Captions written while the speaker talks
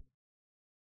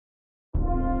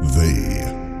They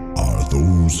are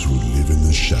those who live in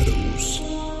the shadows,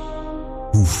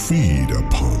 who feed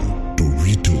upon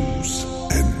Doritos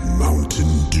and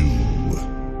Mountain Dew.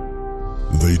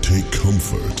 They take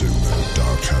comfort in their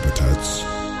dark habitats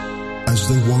as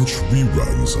they watch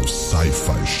reruns of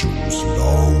sci-fi shows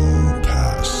long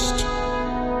past.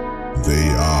 They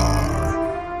are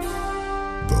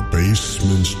the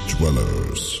Basement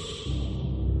Dwellers.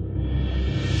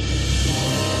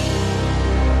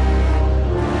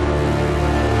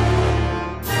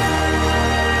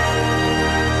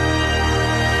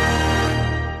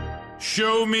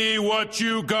 Show me what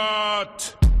you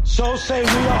got. So say we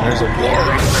all. There's a war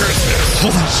on Christmas.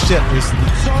 Holy shit,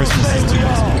 Christmas is 2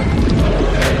 days away.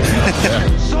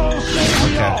 So say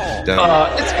we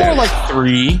all. It's more like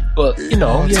 3, but you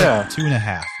know, It's yeah. like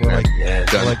 2.5. We're like,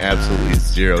 Done like absolutely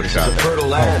zero shopping. Fertile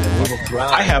land and we will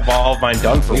thrive. I have all of mine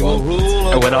done for We will one. rule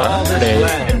I went over out all this today.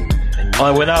 land.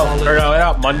 I went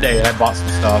out Monday and I bought some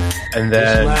stuff, and This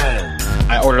then land.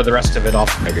 I ordered the rest of it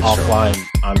offline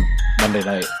on Monday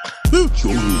night.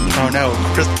 Oh no,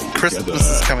 Christmas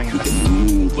is coming up.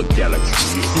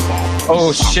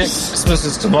 Oh shit, Christmas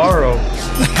is tomorrow.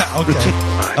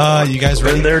 okay. You guys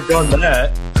When ready? they're done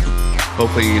that.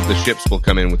 Hopefully the ships will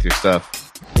come in with your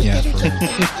stuff. Yeah. For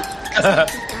real.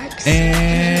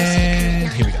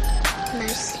 And here we go.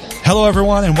 Hello,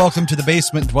 everyone, and welcome to the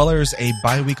Basement Dwellers, a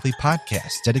bi-weekly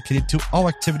podcast dedicated to all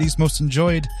activities most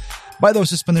enjoyed by those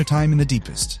who spend their time in the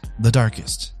deepest, the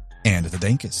darkest, and the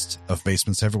dankest of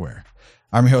basements everywhere.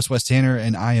 I'm your host, Wes Tanner,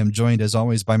 and I am joined, as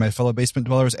always, by my fellow Basement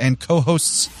Dwellers and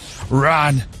co-hosts,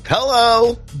 Ron,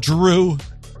 Hello! Drew,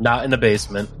 Not in the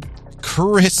basement.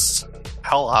 Chris,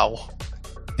 Hello.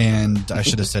 and I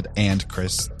should have said and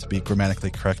Chris to be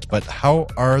grammatically correct, but how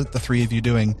are the three of you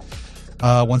doing?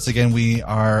 Once again, we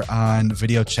are on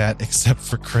video chat except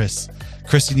for Chris.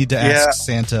 Chris, you need to ask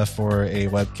Santa for a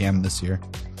webcam this year.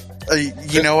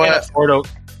 You know what?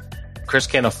 Chris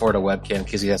can't afford a webcam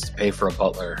because he has to pay for a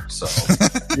butler. So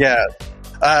Yeah.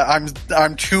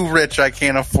 I'm too rich. I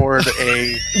can't afford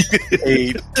a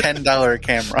 $10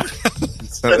 camera.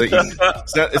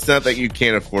 It's not that you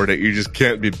can't afford it. You just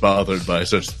can't be bothered by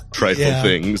such trifle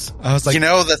things. I was like, You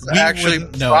know, that's we actually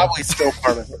wouldn't know. probably still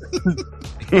part of it.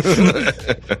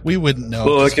 we wouldn't know.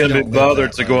 Well, I 'cause we can't be don't live bothered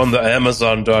that to way. go on the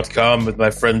Amazon.com with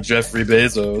my friend Jeffrey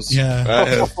Bezos. Yeah.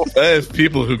 I have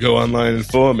people who go online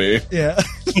for me. Yeah.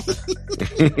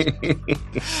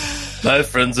 My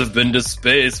friends have been to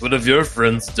space. What have your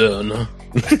friends done?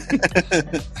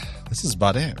 This is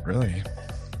about it, really.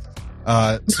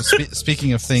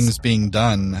 Speaking of things being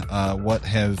done, what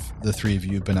have the three of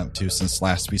you been up to since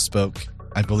last we spoke?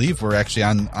 I believe we're actually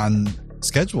on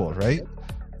schedule, right?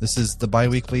 This is the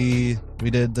bi-weekly. We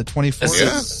did the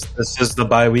 24th. This is the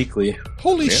bi-weekly.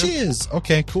 Holy Yeah. shiz.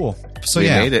 Okay, cool. So We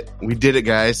yeah, made it. We did it,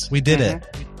 guys. we did it.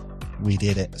 We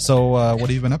did it. So what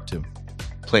have you been up to?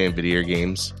 Playing video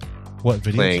games. What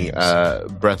video Playing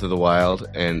games? Breath of the Wild,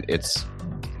 and it's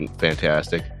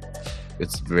fantastic.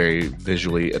 It's very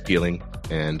visually appealing,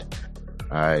 and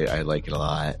I like it a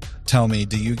lot. Tell me,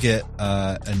 do you get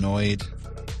annoyed,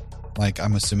 like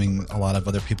I'm assuming a lot of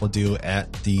other people do,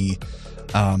 at the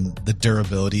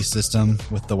durability system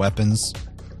with the weapons?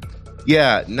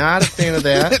 Yeah, not a fan of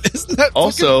that. Isn't that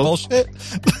Also- bullshit?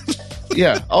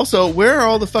 Yeah. Also, where are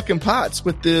all the fucking pots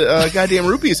with the goddamn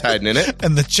rupees hiding in it?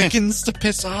 And the chickens to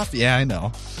piss off? Yeah, I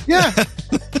know. Yeah.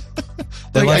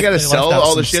 They Like, left- I gotta they sell left out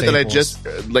all the some shit that I staples.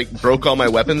 just broke all my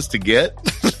weapons to get.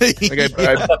 Like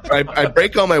I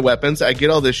break all my weapons, I get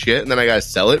all this shit, and then I gotta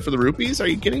sell it for the rupees. Are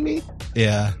you kidding me?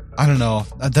 Yeah, I don't know.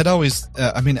 That always,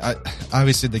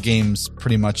 obviously the game's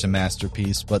pretty much a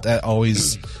masterpiece, but that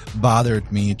always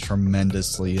bothered me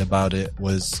tremendously about it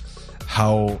was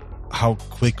how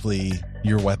quickly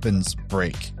your weapons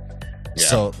break. Yeah.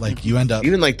 So, like, you end up...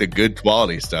 Even like the good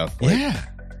quality stuff. Like,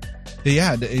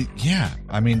 Yeah.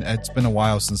 I mean, it's been a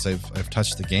while since I've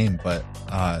touched the game, but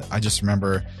I just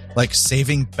remember, like,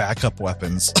 saving backup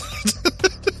weapons.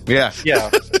 Yeah. Yeah.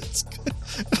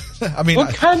 I mean,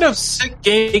 What kind of sick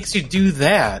game makes you do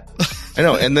that? I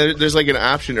know. And there's like an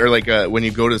option, or like when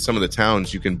you go to some of the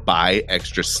towns, you can buy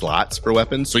extra slots for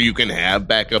weapons, so you can have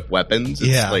backup weapons. It's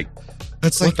Yeah. like,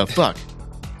 it's what like, the fuck?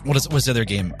 what's the other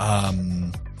game?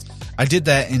 I did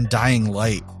that in Dying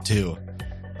Light too,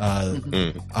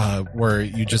 where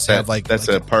you just have like that's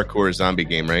like a parkour zombie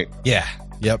game, right? yeah,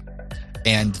 yep,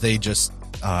 and they just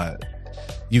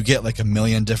you get like a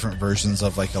million different versions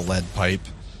of like a lead pipe,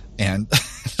 and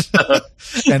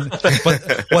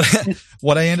but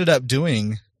what I ended up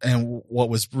doing, and what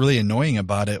was really annoying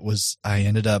about it, was I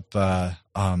ended up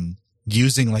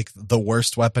using like the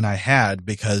worst weapon I had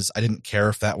because I didn't care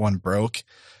if that one broke.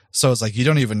 So it's like you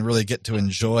don't even really get to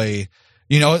enjoy.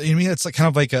 You know, I mean, it's like kind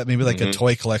of like maybe like a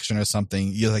toy collection or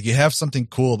something. You have something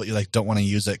cool, but you like don't want to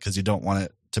use it because you don't want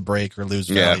it to break or lose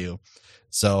value.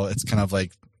 So it's kind of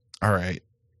like, all right,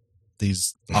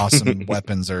 these awesome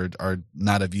weapons are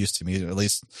not of use to me, at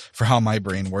least for how my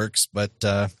brain works. But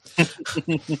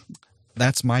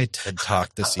that's my TED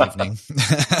Talk this evening.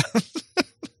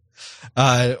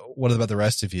 What about the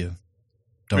rest of you?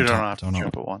 Don't all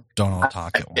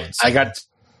talk at once. I got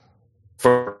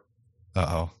for.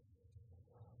 Uh-oh.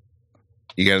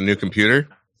 You got a new computer?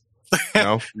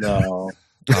 No. No.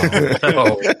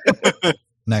 No.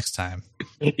 Next time.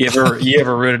 You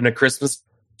ever ridden a Christmas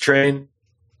train?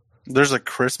 There's a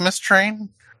Christmas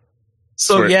train?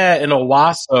 So yeah, in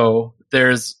Owasso,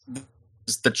 there's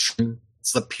the train.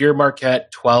 It's the Pure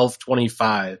Marquette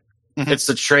 1225. Mm-hmm. It's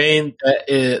the train that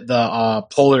the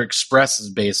Polar Express is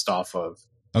based off of.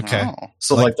 Okay. Oh.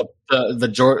 So like the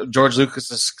George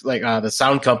Lucas's the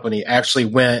sound company actually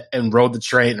went and rode the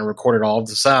train and recorded all of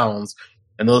the sounds,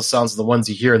 and those sounds are the ones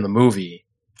you hear in the movie.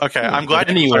 Okay, I'm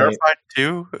glad you clarified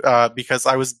too, because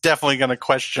I was definitely going to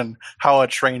question how a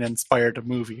train inspired a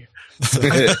movie. So.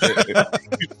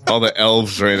 All the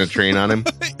elves are in a train on him.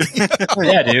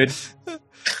 Yeah, dude.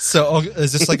 So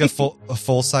is this like a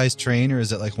full size train, or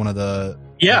is it like one of the?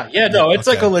 Yeah, no, it's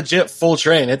like a legit full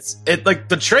train. It like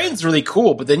the train's really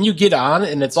cool, but then you get on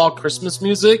and it's all Christmas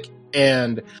music,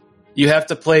 and you have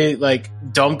to play like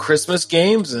dumb Christmas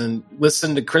games and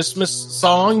listen to Christmas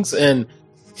songs, and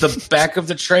the back of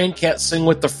the train can't sing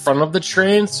with the front of the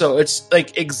train, so it's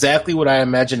like exactly what I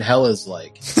imagine hell is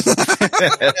like.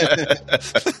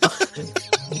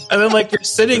 And then like you're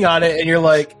sitting on it and you're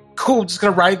like, cool, just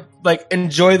gonna ride, like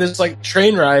enjoy this like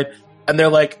train ride, and they're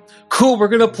like, cool, we're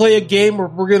gonna play a game where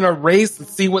we're gonna race and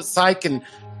see what side can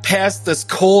pass this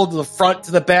coal to the front,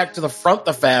 to the back, to the front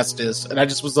the fastest. And I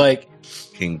just was like,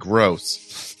 fucking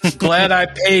gross. Glad I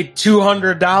paid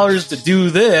 $200 to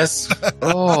do this.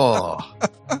 Oh.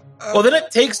 Well, then it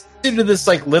takes you to this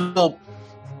like little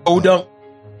podunk,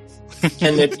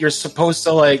 and you're supposed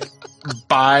to like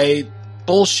buy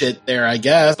bullshit there, I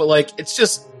guess. But like, it's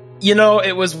just, you know,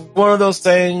 it was one of those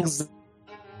things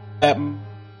that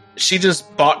she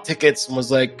just bought tickets and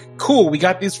was like, cool, we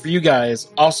got these for you guys.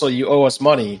 Also, you owe us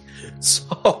money.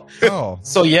 So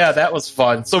yeah, that was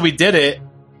fun. So we did it.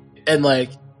 And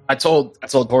like, I told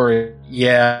Corey,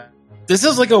 yeah, this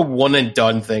is like a one and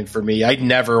done thing for me. I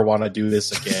never want to do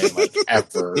this again, like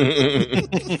ever.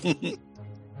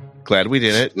 Glad we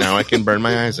did it. Now I can burn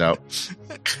my eyes out.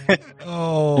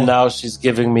 Oh. Now she's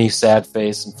giving me sad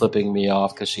face and flipping me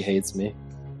off because she hates me.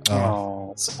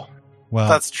 Oh. So. Well,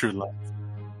 that's true love.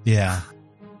 Yeah.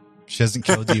 She hasn't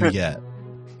killed you yet.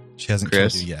 She hasn't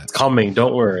killed you yet. It's coming.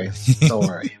 Don't worry. Don't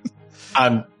worry.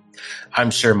 I'm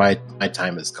sure my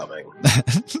time is coming.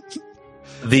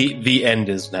 The end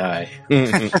is nigh.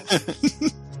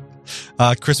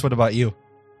 Chris, what about you?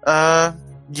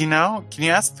 You know, can you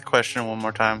ask the question one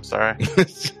more time? Sorry.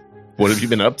 What have you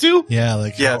been up to? Yeah,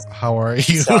 like yes. How are you?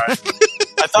 Sorry. I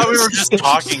thought we were just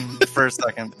talking for a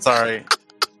second. Sorry.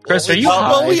 Chris, are you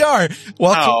Well, we are.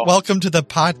 Welcome to the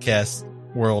podcast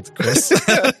world, Chris.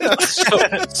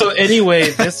 So anyway,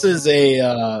 this is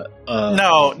a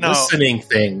no listening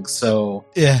thing. So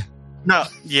yeah. No,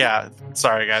 yeah.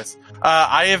 Sorry, guys.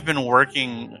 I have been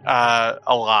working a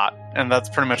lot, and that's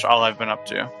pretty much all I've been up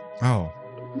to. Oh.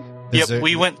 Yep,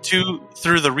 we went through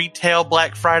the retail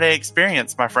Black Friday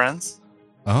experience, my friends.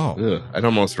 Oh. Ugh, I'd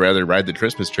almost rather ride the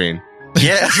Christmas train.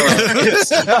 Yeah.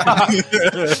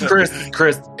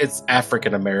 Chris, it's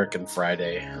African American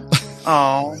Friday.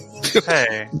 Oh,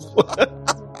 hey.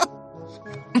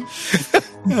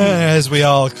 As we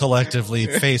all collectively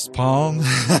face palm.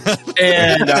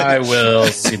 And I will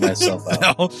see myself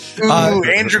out. Ooh,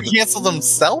 Andrew canceled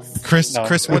himself? Chris,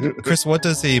 what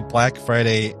does a Black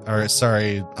Friday, or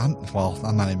sorry, I'm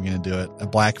not even going to do it. A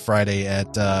Black Friday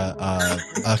at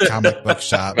a comic book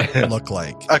shop look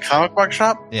like? A comic book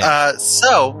shop? Yeah.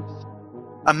 So,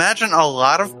 imagine a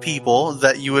lot of people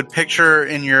that you would picture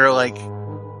in your, like,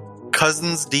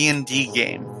 cousin's D&D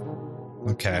game.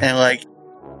 Okay. And, like,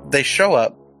 they show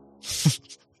up.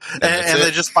 and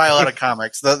they just buy a lot of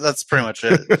comics. That's pretty much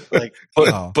it. Like,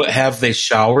 but have they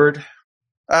showered?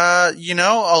 You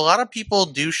know, a lot of people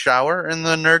do shower in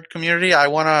the nerd community. I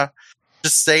want to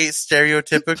just say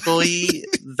stereotypically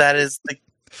that is the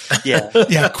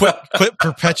yeah. Quit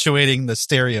perpetuating the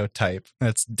stereotype.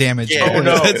 That's damaging.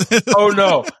 Yeah. Oh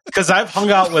no! Because I've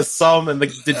hung out with some in the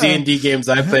D&D games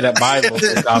I played at my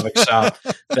local comic shop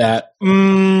that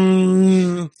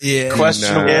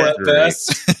questionable at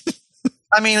best.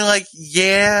 I mean, like,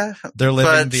 yeah, they're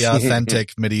living the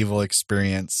authentic medieval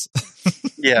experience.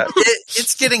 Yeah,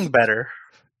 it's getting better.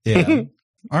 Yeah.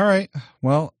 All right.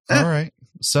 Well, all right.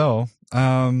 So,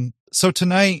 so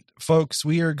tonight, folks,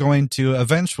 we are going to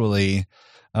eventually,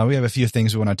 we have a few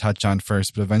things we want to touch on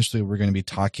first, but eventually we're going to be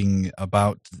talking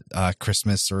about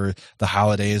Christmas or the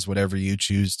holidays, whatever you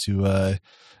choose to,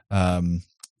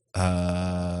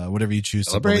 whatever you choose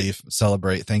to believe,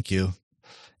 celebrate. Thank you.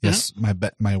 Yes,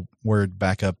 my word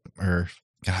backup, or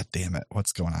God damn it,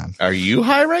 what's going on? Are you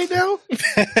high right now?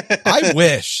 I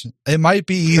wish. It might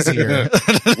be easier.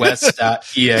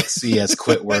 West.exe has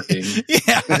quit working.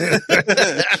 Yeah.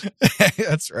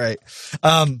 That's right.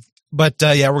 But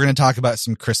yeah, we're going to talk about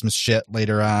some Christmas shit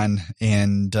later on.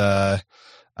 And,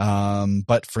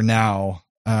 but for now,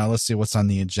 let's see what's on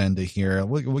the agenda here.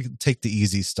 We can take the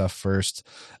easy stuff first.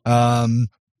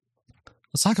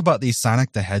 Let's talk about the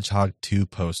Sonic the Hedgehog 2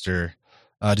 poster.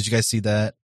 Did you guys see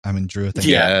that? I mean, Drew, I think.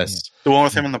 Yes. The one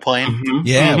with him in the plane? Mm-hmm.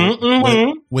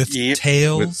 Yeah. With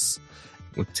Tails.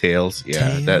 With Tails. Yeah,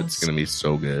 Tails. That's going to be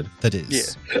so good. That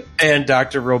is. Yeah. And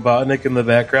Dr. Robotnik in the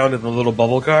background in the little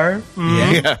bubble car.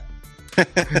 Yeah.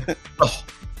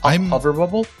 I'm Hover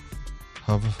bubble?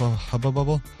 Hubba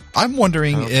bubble. I'm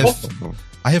wondering if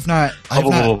I have not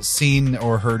seen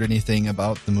or heard anything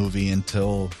about the movie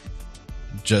until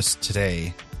just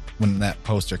today when that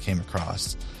poster came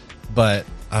across. But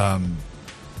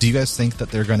do you guys think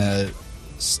that they're gonna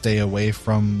stay away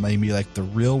from maybe like the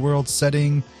real world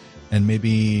setting and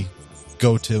maybe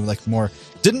go to like more?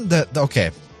 Didn't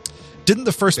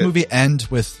the first movie end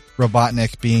with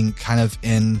Robotnik being kind of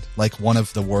in like one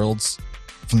of the worlds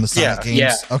from the Sonic games?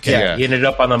 Yeah. Okay. Yeah, he ended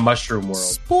up on the Mushroom World.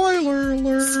 Spoiler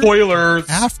alert. Spoilers.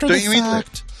 After Don't the you mean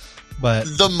fact. But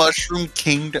The Mushroom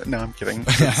Kingdom. No, I'm kidding.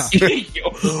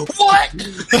 What?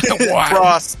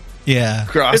 Cross. yeah. Is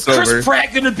Chris Crossover.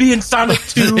 Pratt going to be in Sonic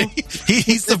 2?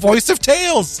 He's the voice of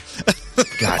Tails. God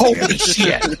damn Holy it.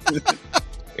 shit.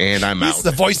 And I'm He's out.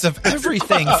 the voice of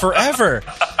everything forever.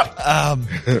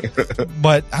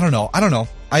 But I don't know. I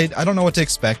don't know what to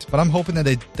expect, but I'm hoping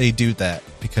that they do that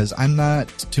because I'm not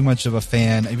too much of a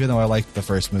fan, even though I liked the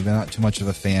first movie, I'm not too much of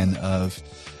a fan of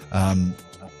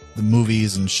the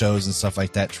movies and shows and stuff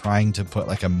like that trying to put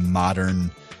like a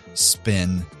modern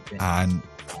spin on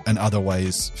an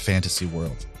otherwise fantasy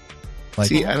world. Like,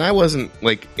 See, and I wasn't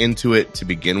like into it to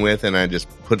begin with, and I just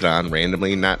put it on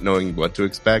randomly, not knowing what to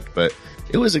expect. But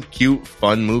it was a cute,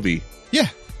 fun movie. yeah,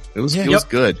 It was Yeah. it was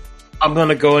good. I'm going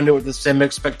to go into it with the same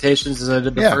expectations as I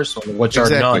did the Yeah. first one, which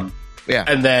Exactly. are none. Yeah.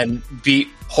 And then be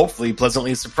hopefully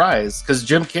pleasantly surprised because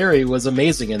Jim Carrey was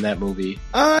amazing in that movie.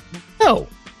 No.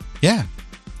 yeah.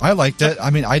 I liked it.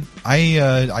 I mean, I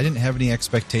didn't have any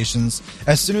expectations.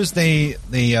 As soon as they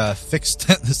fixed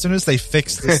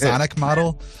the Sonic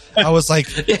model, I was like,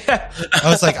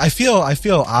 I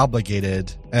feel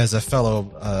obligated as a fellow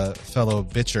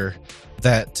bitcher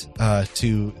that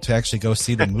to actually go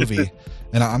see the movie,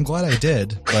 and I'm glad I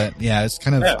did. But yeah, it's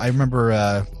kind of. I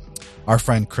remember our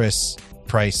friend Chris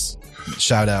Price.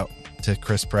 Shout out to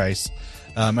Chris Price.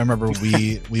 I remember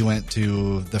we went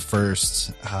to the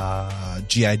first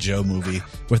G.I. Joe movie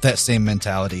with that same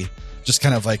mentality. Just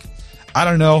kind of like, I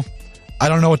don't know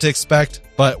what to expect,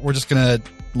 but we're just gonna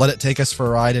let it take us for a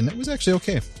ride, and it was actually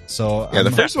okay. So Yeah,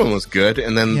 the first one was good,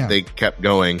 and then Yeah. they kept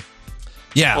going.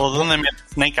 yeah, Well, then they made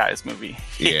the Snake Eyes movie.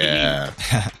 Yeah.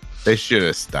 They should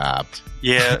have stopped.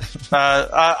 Yeah.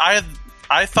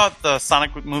 I thought the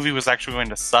Sonic movie was actually going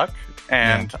to suck,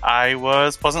 and I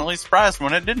was pleasantly surprised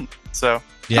when it didn't. So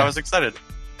Yeah. I was excited.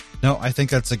 no, I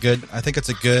think it's a good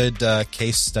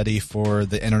case study for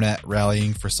the internet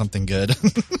rallying for something good.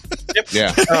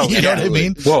 Yeah. You know what I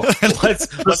mean? Whoa,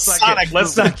 let's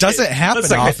not Doesn't happen let's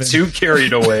not often. get too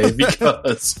carried away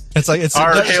because It's like it's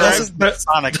Our it heroes, doesn't-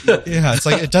 Sonic. yeah, it's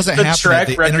like it doesn't the happen. track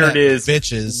that the record internet is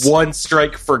bitches. one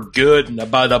strike for good and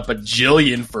about a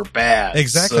bajillion for bad.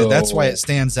 Exactly. So- That's why it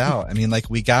stands out. I mean, like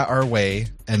we got our way,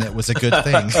 and it was a good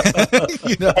thing.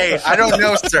 You know? Hey, I don't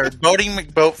know, sir. Boating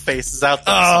McBoatface is out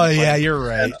there. Oh somewhere. yeah, you're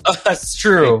right. That's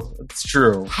true. It's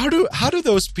true. How do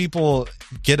those people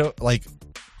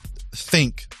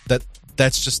think that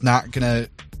that's just not gonna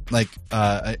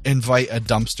invite a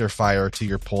dumpster fire to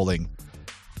your polling?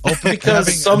 Having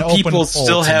Because some an open people poll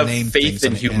still to have name faith things in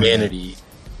on the humanity, internet.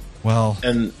 Well,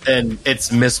 and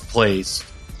it's misplaced,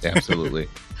 Absolutely.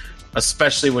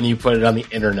 especially when you put it on the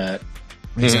internet.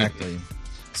 exactly.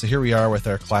 So here we are with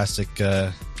our classic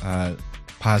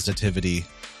positivity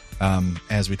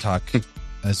as we talk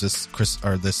as this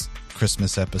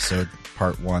Christmas episode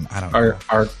part 1. I don't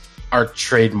know. Our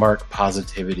trademark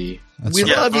positivity. That's We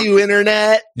right. love you,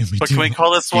 Internet. We But do. can we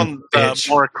call this one the bitch.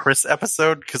 more Chris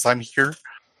episode? Because I'm here.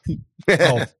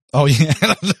 Oh, Oh yeah.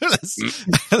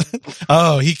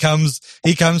 Oh, he comes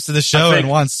to the show and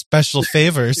wants special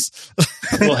favors.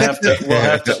 We'll have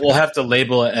to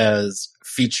label it as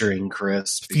featuring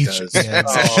Chris because she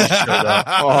showed up.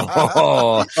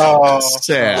 Oh,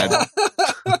 sad.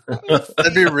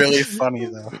 That'd be really funny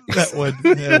though.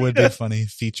 That would be funny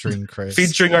featuring Chris.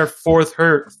 Featuring our fourth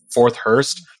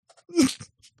host.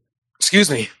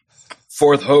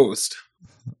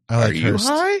 I like Are you Hurst.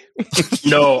 high?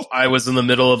 No, I was in the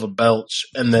middle of a belch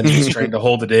and then just trying to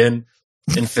hold it in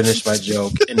and finish my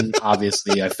joke, and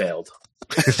obviously I failed.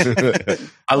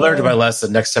 I learned my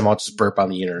lesson. Next time I'll just burp on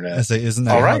the internet. I say, isn't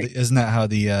that how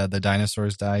the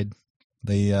dinosaurs died?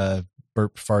 They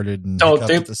burp farted and No,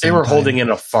 hiccuped at the they same were time. holding in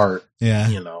a fart. Yeah,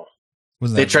 You know,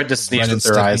 Wasn't they that tried to sneeze Ren with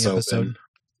and their eyes Stimpy open.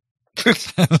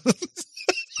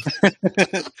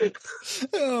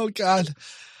 Oh God.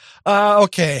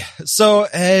 Okay, so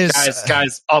as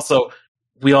Guys. Also,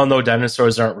 we all know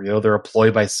dinosaurs aren't real. They're a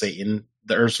ploy by Satan.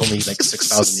 The Earth's only like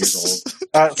 6,000 years old.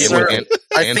 Sir,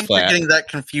 I and think flat. you're getting that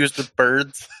confused with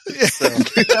birds. So.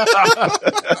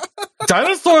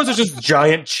 Dinosaurs are just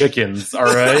giant chickens. All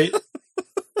right,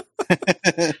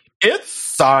 it's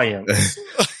science.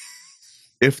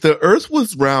 If the Earth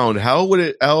was round, how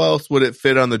else would it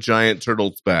fit on the giant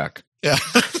turtle's back? yeah.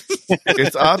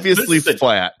 It's obviously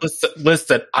flat.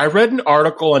 Listen, I read an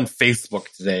article on Facebook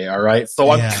today, all right?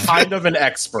 So I'm Yeah. kind of an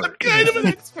expert.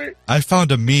 I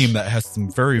found a meme that has some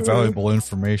very valuable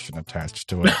information attached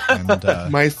to it,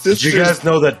 and My Did you guys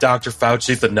know that Dr.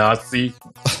 Fauci's a Nazi?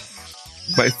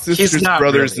 my sister's He's not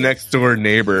brother's really. next door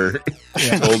neighbor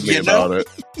told me You know- about it.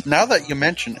 Now that you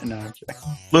mention it, no, I'm kidding.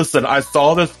 Listen, I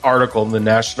saw this article in the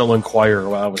National Enquirer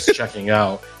while I was checking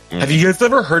out. Have you guys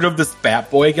ever heard of this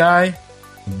Bat Boy guy?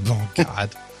 oh God,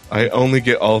 I only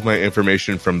get all of my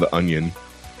information from the Onion.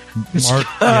 Mark,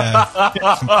 yeah,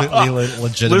 completely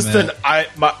legitimate. Listen,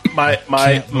 my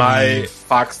Can't believe.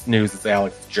 Fox News is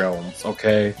Alex Jones,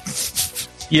 okay?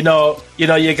 You know, you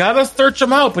gotta search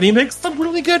him out, but he makes some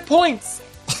really good points.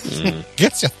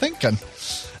 Gets you thinking.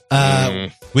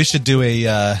 We should do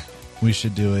an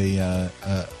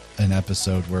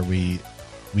episode where we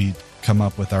come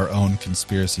up with our own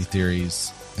conspiracy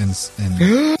theories and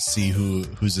see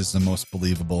whose is the most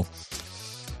believable.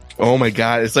 Oh my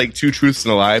god, it's like two truths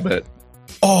and a lie, but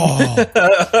Oh,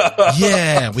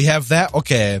 yeah, we have that.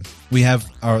 Okay, we have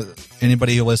our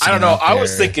anybody who listens. I don't know. I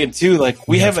was thinking too, like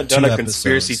we have haven't done 2 a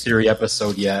conspiracy episodes. theory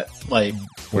episode yet. Like,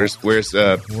 where's we're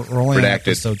only on redacted?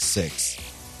 episode 6.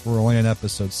 We're only on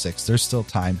episode 6. There's still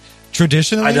time.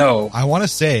 Traditionally, I know. I want to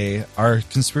say our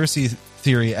conspiracy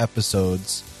theory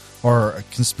episodes or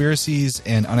conspiracies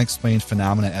and unexplained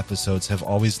phenomena episodes have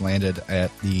always landed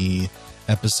at the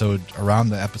episode around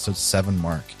the episode 7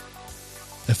 mark.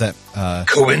 If that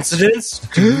coincidence?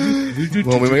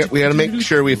 Well, we got to make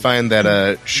sure we find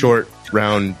that short,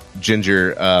 round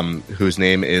ginger whose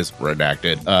name is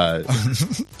redacted.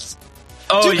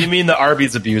 Oh, you mean the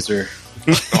Arby's abuser?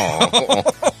 Oh.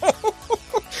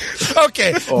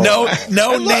 okay, no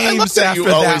names that after you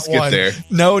always that get one. there.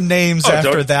 No names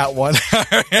after don't- that one. All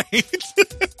right.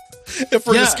 If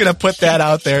we're just gonna put that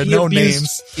out there, no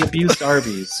names. He abused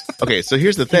Arby's. Okay, so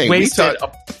here's the thing.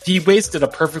 He wasted a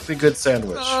perfectly good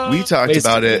sandwich. We talked Wasted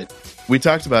about it. We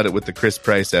talked about it with the Chris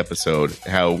Price episode.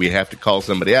 How we have to call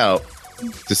somebody out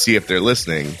to see if they're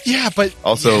listening. Yeah, but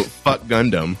Also, fuck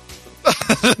Gundam.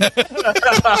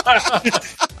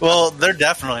 Well, they're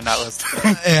definitely not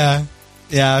listening.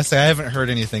 yeah. So I haven't heard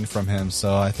anything from him,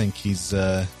 so I think he's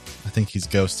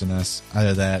ghosting us.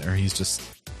 Either that, or he's just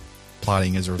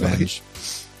plotting his revenge.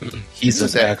 He's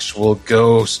an actual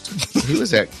ghost. He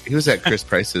was at Chris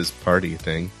Price's party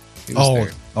thing. He was Oh,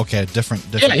 there. okay, different.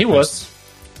 Yeah, he was.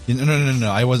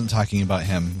 No. I wasn't talking about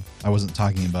him. I wasn't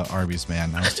talking about Arby's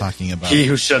man. I was talking about. He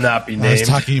who shall not be I was named.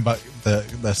 talking about the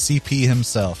CP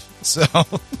himself. So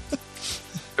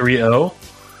 3-0.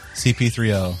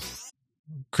 CP30,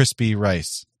 crispy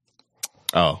rice.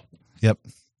 Oh, Yep.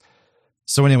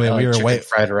 So anyway, I like we are chicken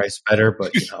fried rice better,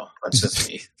 but that's just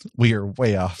me. we are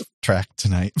way off track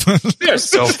tonight. We are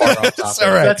so far off topic. It's all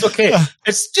right. That's okay.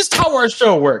 It's just how our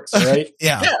show works, all right?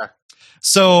 Yeah.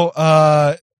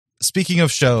 So speaking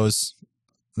of shows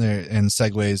there and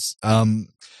segues,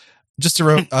 just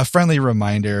a friendly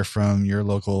reminder from your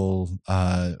local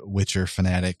Witcher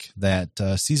fanatic that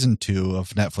season 2 of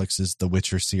Netflix's The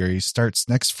Witcher series starts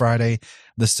next Friday,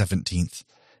 the 17th.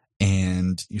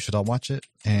 And you should all watch it.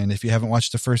 And if you haven't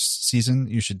watched the first season,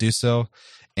 you should do so.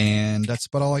 And that's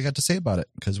about all I got to say about it,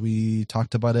 because we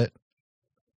talked about it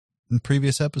in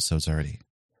previous episodes already.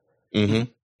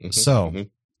 mm-hmm. So,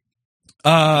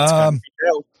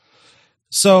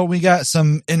 So we got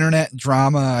some internet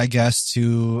drama, I guess,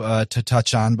 to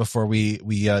touch on before we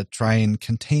try and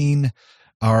contain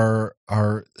our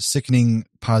sickening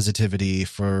positivity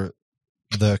for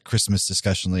the Christmas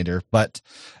discussion later. But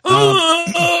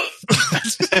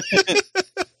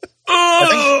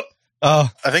I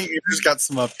think you just got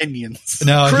some opinions.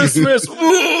 No, Christmas.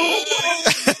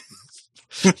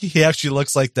 he actually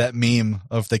looks like that meme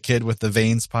of the kid with the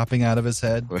veins popping out of his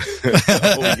head.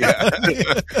 Oh, yeah.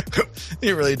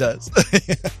 He really does.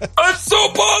 I'm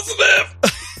so positive.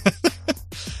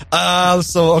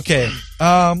 Let's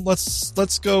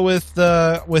go with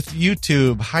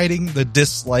YouTube hiding the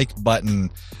dislike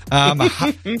button.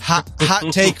 Hot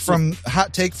take from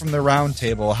the round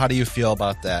table. How do you feel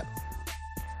about that?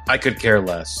 I could care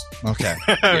less. Okay.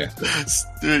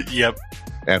 Yep.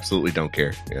 Absolutely don't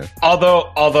care. Yeah.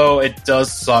 Although it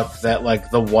does suck that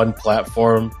like the one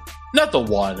platform, not the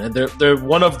one, they're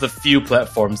one of the few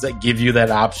platforms that give you that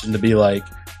option to be like,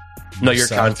 no, your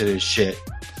content is shit.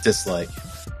 Dislike.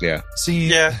 Yeah. See,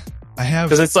 Yeah. I have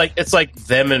Because it's like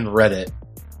them and Reddit.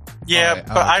 Yeah, Alright,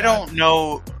 but I don't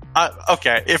know.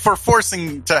 Okay, if we're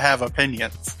forcing to have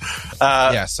opinions,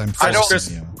 yes, I'm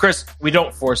forcing you. Chris, we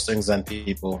don't force things on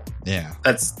people. Yeah.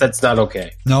 That's not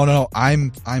okay. No,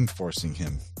 I'm forcing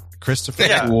him. Christopher,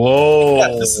 Yeah. Whoa. Yeah,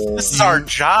 this is our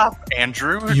job,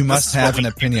 Andrew. you must have an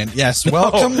opinion. Yes,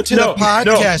 welcome to the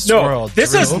podcast world.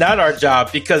 This Drew. is not our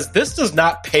job because this does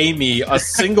not pay me a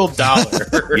single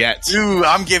dollar. Yet. Dude,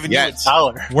 I'm giving you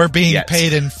 $1. We're being Yes.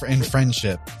 paid in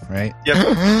friendship, right?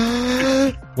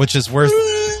 Yep. Which is worth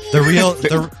the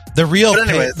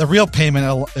real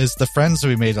payment is the friends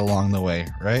we made along the way,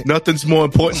 right? Nothing's more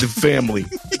important than family.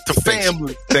 The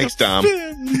family. Thanks, Dom.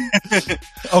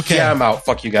 Okay, Yeah, I'm out.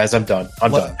 Fuck you guys. I'm done.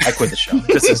 I'm done. I quit the show.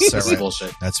 This is Alright.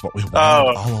 bullshit. that's what we wanted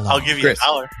Oh, all along. I'll give you Chris.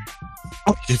 $1.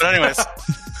 If- But anyways,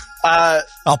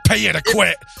 I'll pay you to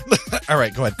quit. All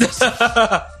right, go ahead.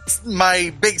 Chris.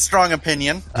 my big strong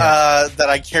opinion that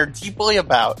I care deeply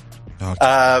about. Okay,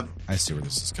 I see where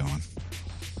this is going.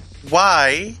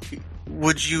 Why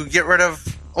would you get rid of?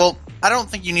 Well, I don't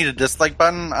think you need a dislike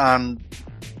button on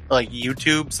like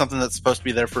YouTube, something that's supposed to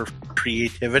be there for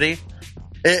creativity.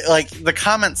 Like the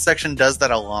comment section does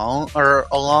that alone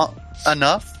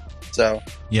enough. So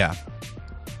Yeah.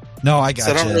 No, I got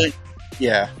I don't you. really.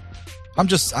 Yeah.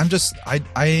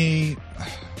 I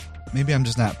maybe I'm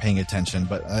just not paying attention,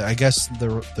 but I guess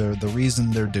the reason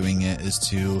they're doing it is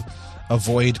to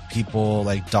avoid people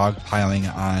like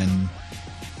dogpiling on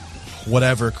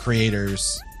whatever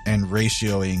creators and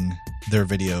ratioing their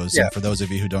videos. Yeah. And for those of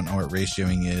you who don't know what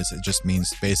ratioing is, it just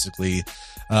means basically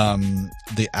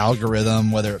the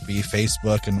algorithm, whether it be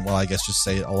Facebook and, well, I guess just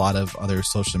say a lot of other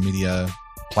social media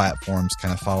platforms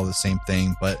kind of follow the same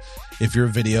thing. But if your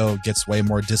video gets way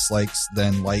more dislikes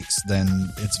than likes, then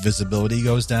its visibility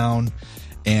goes down.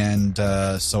 And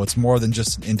so it's more than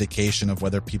just an indication of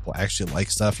whether people actually like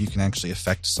stuff. You can actually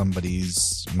affect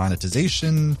somebody's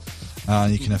monetization.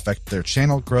 You can affect their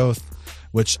channel growth,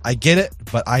 which I get it,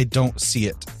 but I don't see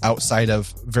it outside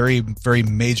of very, very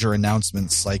major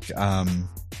announcements like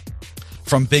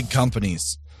from big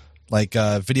companies like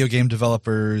video game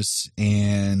developers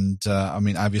and I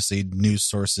mean, obviously news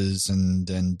sources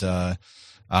and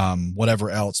whatever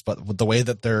else. But the way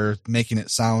that they're making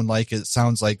it sound like,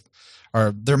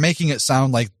 or they're making it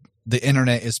sound like the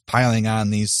internet is piling on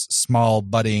these small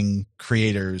budding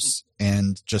creators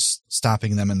and just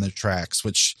stopping them in their tracks,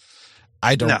 which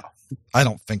I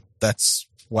don't think that's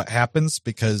what happens,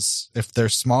 because if they're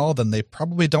small, then they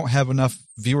probably don't have enough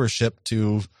viewership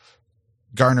to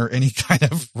garner any kind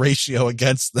of ratio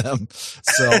against them.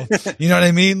 So, you know what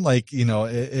I mean? Like, you know,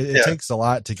 it takes a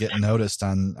lot to get noticed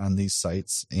on these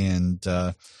sites. And,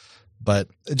 but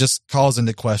it just calls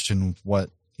into question what,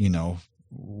 you know,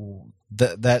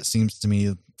 that seems to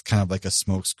me kind of like a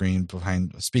smokescreen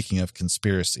behind, speaking of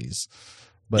conspiracies.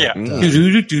 But, Yeah. yeah.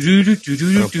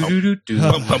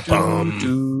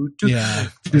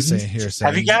 I say here,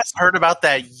 Have you guys heard about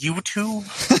that YouTube?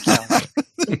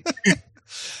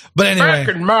 But anyway,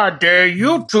 Back in my day,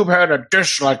 YouTube had a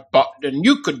dislike button, and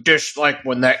you could dislike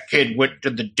when that kid went to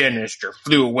the dentist or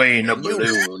flew away in a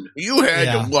balloon. You had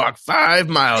Yeah. to walk 5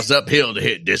 miles uphill to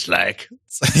hit dislike.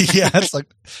 yeah, it's like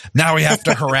now we have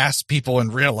to harass people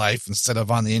in real life instead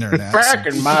of on the internet. Back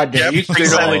in my day, Yep. you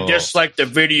could only Oh. dislike the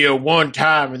video one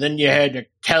time, and then you had to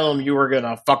tell him you were going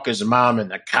to fuck his mom in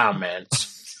the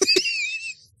comments.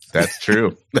 That's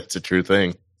true. That's a true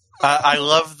thing. I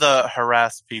love the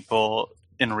harass people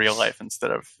in real life instead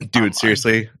of Dude,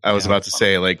 seriously, I was Yeah. about to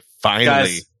say, like, finally,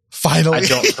 Guys, Finally.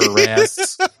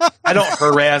 I don't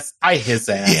harass. I his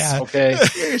ass. Yeah. Okay.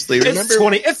 Seriously, remember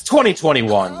It's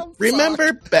 2021.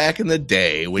 remember back in the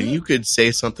day when you could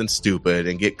say something stupid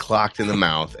and get clocked in the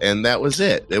mouth, and that was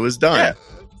it. It was done. Yeah.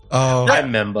 Oh, I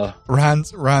remember.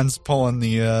 Ron's pulling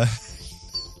the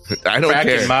I don't Back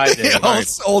care. in my day.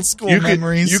 old school you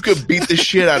memories. could beat the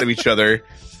shit out of each other,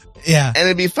 yeah. and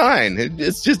it'd be fine.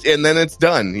 It's just, and then it's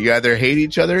done. You either hate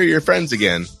each other or you're friends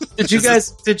again. Did you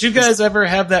guys ever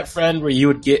have that friend where you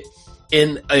would get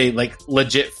in a like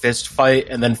legit fist fight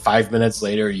and then 5 minutes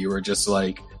later you were just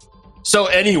like, so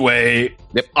anyway,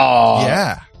 Yep.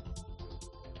 Yeah.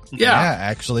 Yeah.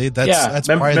 Actually, that's Yeah.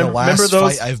 probably the last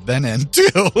fight I've been in too.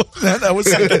 that was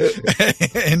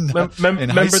in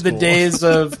remember the days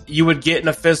of you would get in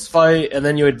a fist fight and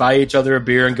then you would buy each other a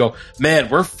beer and go, man,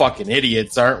 we're fucking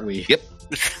idiots, aren't we? Yep.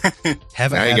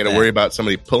 Haven't Now you had got to that. worry about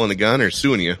somebody pulling a gun or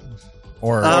suing you.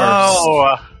 or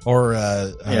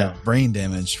Yeah. brain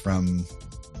damage from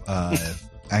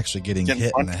actually getting Getting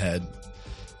hit in punched? the head.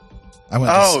 I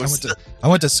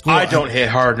went to school. I don't hit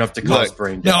hard enough to cause Look,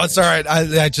 brain damage. No, it's all right.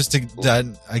 I just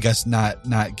I guess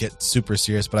not get super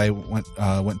serious, but I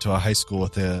went to a high school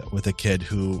with a kid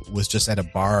who was just at a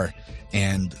bar,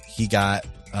 and he got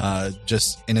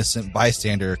just innocent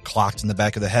bystander clocked in the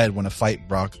back of the head when a fight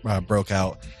broke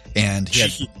out, and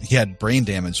he had brain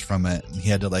damage from it, and he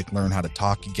had to like learn how to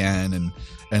talk again and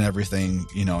everything.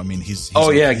 You know, I mean, he's he's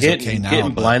getting okay now,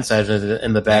 getting but- blindsided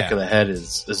in the back Yeah. of the head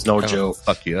is no That'll joke.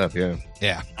 Fuck you up, yeah.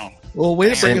 Yeah, Well, way to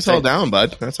bring Same us all thing. down,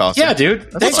 bud. That's awesome. Yeah, dude.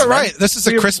 that's all right. This is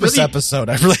a We Christmas really- episode.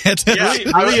 I really had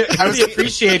to. I really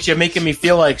appreciate you making me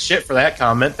feel like shit for that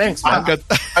comment. Thanks, man.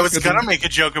 I was gonna make a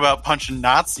joke about punching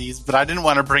Nazis, but I didn't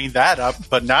want to bring that up.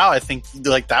 But now I think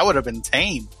like that would have been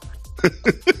tame.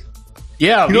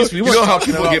 Yeah, at You know- least we you were know how talking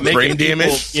people about get making brain people,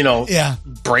 damage? You know, Yeah.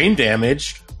 brain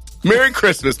damage. Merry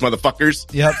Christmas, motherfuckers.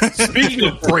 Yep. Speaking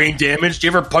of brain damage, do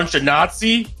you ever punch a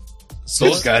Nazi?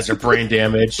 Those guys are brain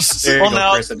damaged. There you Well, go,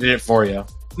 now- Chris. I did it for you.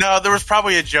 No, there was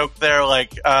probably a joke there,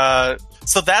 like,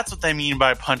 so that's what they mean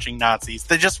by punching Nazis.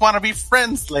 They just want to be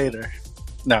friends later.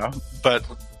 No, but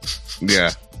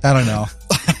Yeah. I don't know.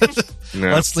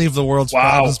 No. Let's leave the world's Wow.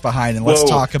 problems behind and let's Whoa.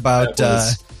 talk about. That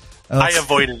was- I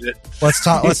avoided it. Let's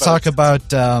talk about.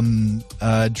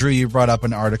 Drew, you brought up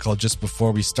an article just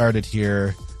before we started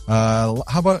here. How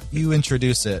about you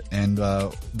introduce it, and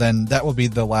then that will be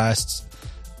the last.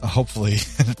 Hopefully,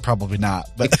 probably not,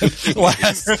 but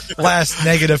last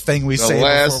negative thing we say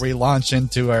before we launch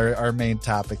into our main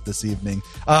topic this evening.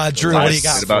 Drew, what do you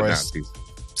got It's for about us?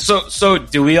 Nazis. So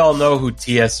do we all know who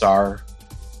TSR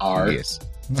are? Yes.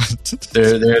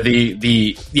 They're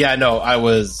the yeah. No, I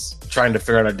was trying to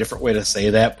figure out a different way to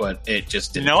say that, but it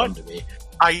just didn't You know come what? to me.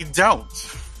 I don't.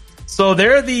 So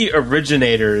they're the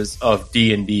originators of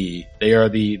D&D. They are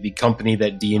the company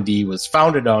that D&D was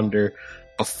founded under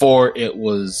before it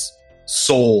was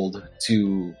sold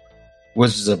to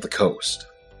Wizards of the Coast.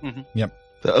 The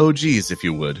OGs, if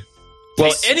you would.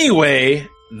 Well, anyway,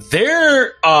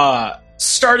 they're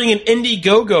starting an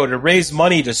Indiegogo to raise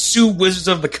money to sue Wizards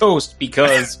of the Coast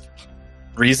because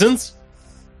reasons.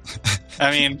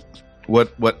 I mean, What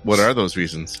are those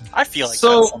reasons? I feel like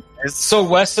So- that sometimes. So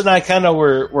Wes and I kind of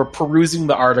were perusing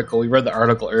the article. We read the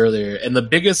article earlier, and the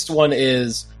biggest one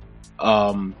is,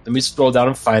 let me scroll down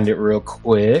and find it real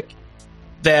quick.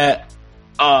 That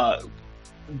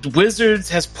Wizards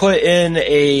has put in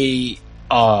a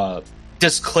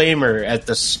disclaimer at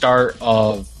the start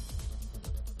of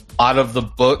a lot of the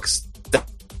books that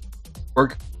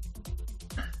were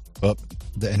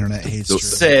The internet hates So- Drew.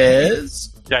 says.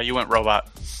 Yeah, you went robot.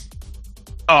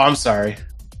 Oh, I'm sorry.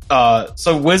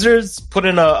 So Wizards put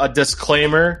in a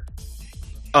disclaimer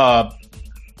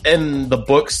in the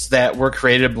books that were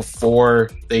created before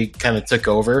they kind of took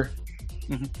over.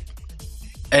 Mhm.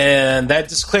 And that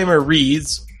disclaimer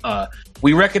reads,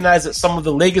 we recognize that some of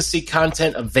the legacy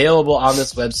content available on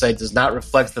this website does not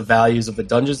reflect the values of the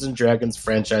Dungeons & Dragons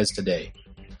franchise today.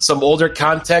 Some older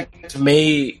content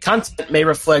may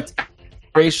reflect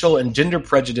racial and gender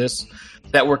prejudice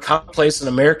that were commonplace in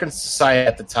American society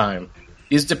at the time.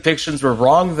 These depictions were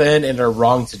wrong then and are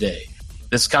wrong today.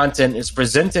 This content is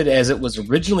presented as it was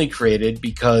originally created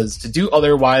because to do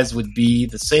otherwise would be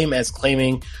the same as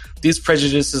claiming these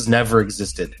prejudices never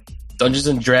existed.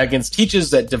 Dungeons & Dragons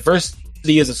teaches that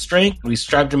diversity is a strength. We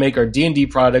strive to make our D&D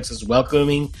products as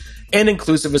welcoming and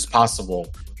inclusive as possible.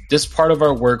 This part of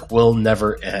our work will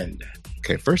never end.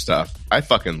 Okay, first off, I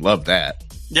fucking love that.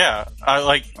 Yeah,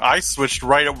 I switched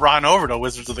right on over to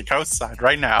Wizards of the Coast side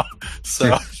right now.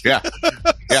 So Yeah.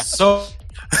 Yeah. So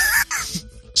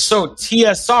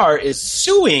TSR is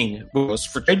suing Wizards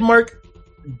for trademark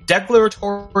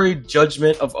declaratory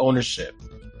judgment of ownership.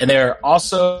 And they're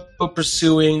also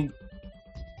pursuing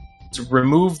to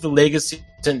remove the legacy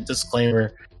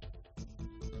disclaimer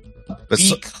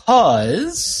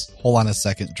because... Hold on a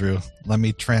second, Drew. Let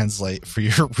me translate for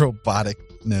your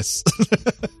roboticness.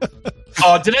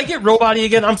 Oh, did I get robot-y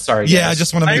again? I'm sorry. Yeah, guys. I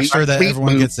just want to make sure that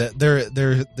everyone gets it.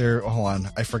 They're. Hold on,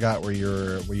 I forgot where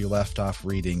you left off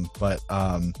reading, but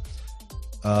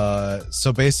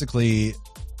so basically,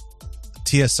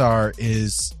 TSR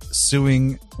is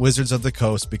suing Wizards of the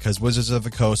Coast because Wizards of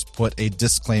the Coast put a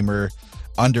disclaimer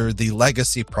under the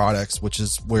legacy products, which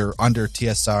is we're under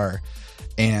TSR,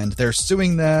 and they're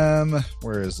suing them.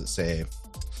 Where does it say?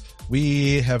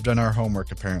 We have done our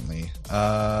homework, apparently.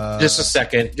 Just a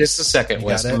second,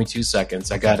 Wes. Give me 2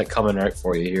 seconds. I got it coming right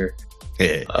for you here.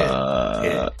 Yeah.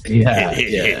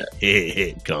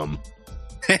 Come.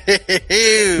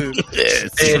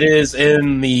 It is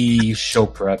in the show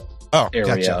prep area.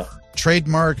 Gotcha.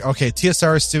 Trademark. Okay,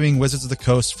 TSR is suing Wizards of the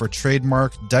Coast for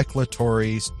trademark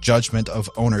declaratory judgment of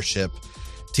ownership.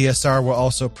 TSR will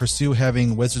also pursue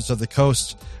having Wizards of the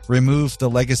Coast remove the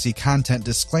legacy content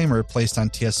disclaimer placed on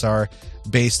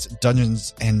TSR-based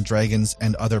Dungeons and Dragons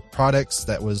and other products.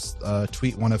 That was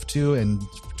tweet 1 of 2, and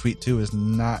tweet 2 is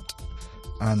not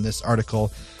on this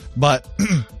article. But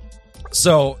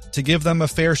so to give them a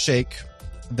fair shake,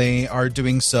 they are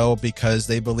doing so because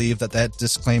they believe that that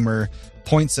disclaimer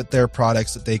points at their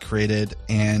products that they created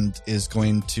and is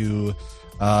going to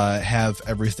have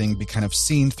everything be kind of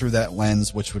seen through that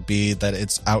lens, which would be that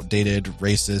it's outdated,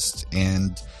 racist,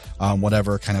 and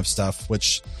whatever kind of stuff,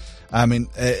 which, I mean,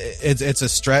 it's a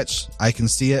stretch. I can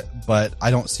see it, but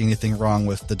I don't see anything wrong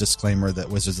with the disclaimer that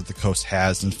Wizards of the Coast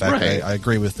has. In fact, Right. I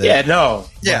agree with it. Yeah, no.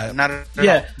 Yeah, not at all.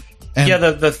 Yeah. And- Yeah,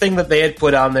 the thing that they had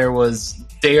put on there was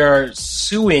they are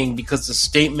suing because the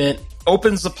statement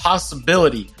opens the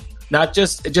possibility. Not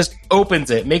just, it just opens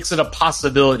it, makes it a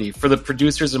possibility for the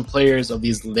producers and players of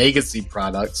these legacy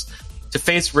products to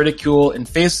face ridicule and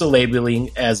face the labeling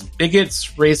as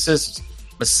bigots, racists,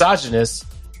 misogynists,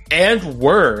 and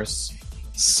worse,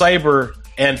 cyber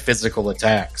and physical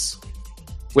attacks.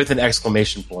 With an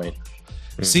exclamation point.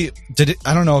 See,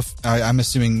 I don't know if I'm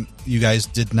assuming you guys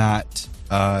did not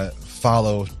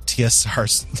follow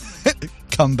TSR's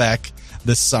comeback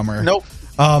this summer. Nope.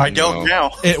 I don't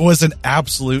now. It was an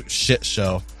absolute shit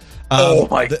show. Oh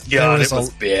my god, it was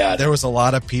bad. There was a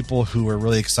lot of people who were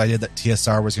really excited that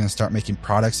TSR was going to start making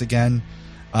products again.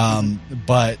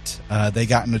 But they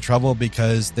got into trouble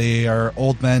because they are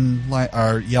old men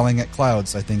are yelling at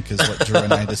clouds, I think is what Drew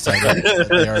and I decided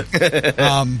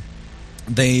that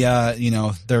they are.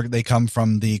 They come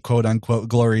from the quote unquote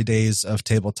glory days of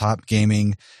tabletop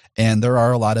gaming. And there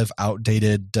are a lot of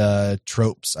outdated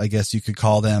tropes, I guess you could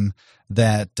call them,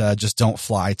 that just don't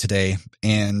fly today.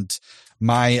 And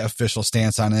my official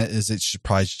stance on it is it should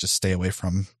probably just stay away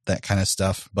from that kind of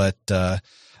stuff. But, I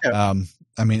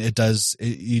mean,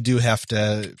 you do have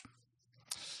to,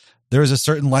 there is a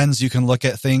certain lens you can look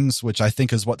at things, which I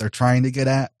think is what they're trying to get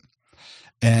at.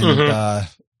 And,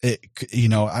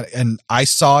 and I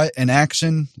saw it in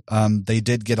action. They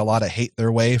did get a lot of hate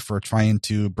their way for trying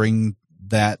to bring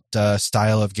that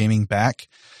style of gaming back,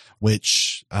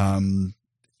 which,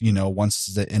 once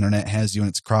the internet has you in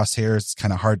its crosshairs, it's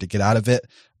kind of hard to get out of it.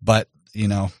 But,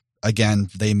 again,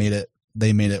 they made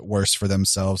it worse for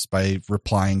themselves by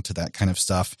replying to that kind of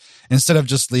stuff. Instead of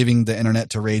just leaving the internet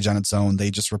to rage on its own, they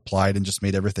just replied and just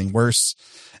made everything worse.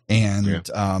 And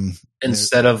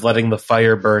instead of letting the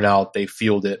fire burn out, they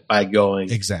fueled it by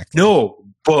going, exactly. No,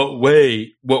 but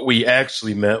wait, what we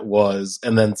actually meant was,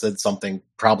 and then said something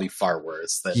probably far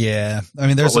worse than I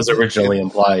mean, there's what was originally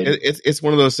implied. It's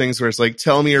one of those things where it's like,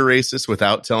 tell me you're racist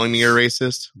without telling me you're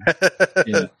racist.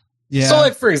 Yeah. So,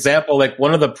 like, for example, like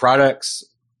one of the products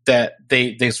that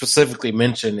they specifically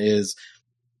mention is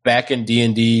back in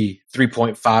D&D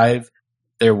 3.5,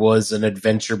 there was an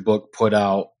adventure book put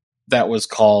out that was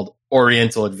called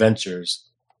Oriental Adventures.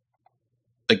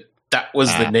 Like, that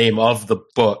was the name of the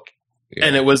book. Yeah.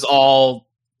 And it was all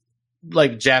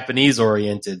like Japanese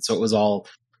oriented. So it was all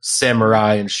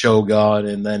samurai and shogun.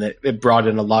 And then it brought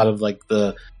in a lot of like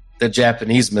the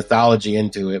Japanese mythology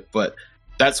into it. But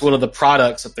that's one of the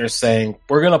products that they're saying,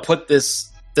 we're going to put this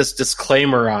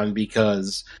disclaimer on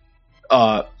because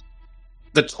the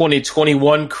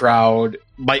 2021 crowd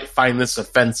might find this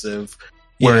offensive.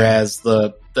 Whereas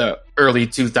the early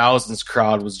 2000s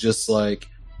crowd was just like,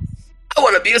 I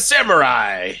want to be a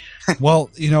samurai. Well,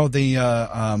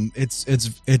 it's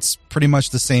pretty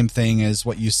much the same thing as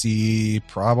what you see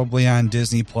probably on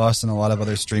Disney Plus and a lot of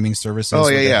other streaming services. Oh,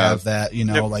 where they have that,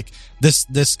 like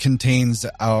this contains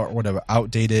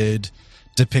outdated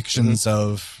depictions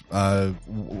of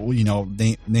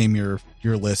name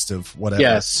your list of whatever.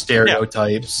 Yeah,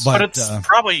 stereotypes. But, But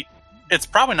it's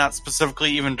probably not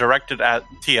specifically even directed at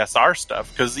TSR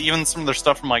stuff, because even some of their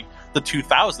stuff from like the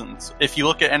 2000s, if you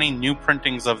look at any new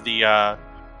printings of the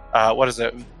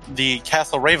the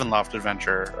Castle Ravenloft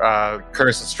adventure,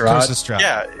 Curse of Strahd.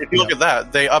 yeah, if you look at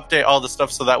that, they update all the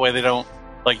stuff so that way they don't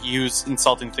like use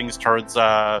insulting things towards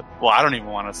I don't even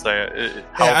want to say it,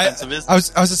 how offensive is. I was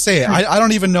to say I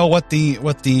don't even know what the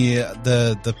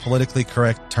politically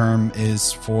correct term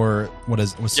is for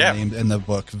what's the name in the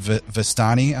book.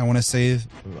 Vistani, I want to say.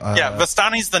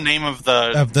 Vistani's the name of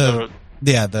the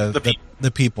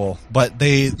people, but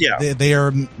they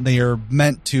are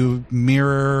meant to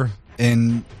mirror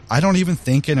in, I don't even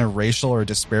think in a racial or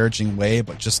disparaging way,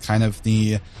 but just kind of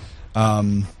the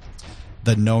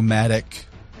nomadic.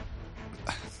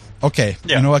 Okay,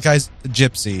 you know what, guys?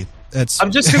 Gypsy. I'm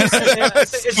just gonna say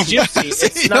it's gypsy.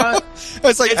 It's not.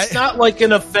 It's not like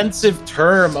an offensive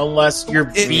term unless you're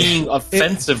being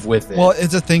offensive with it. Well,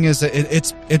 the thing is that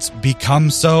it's become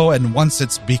so, and once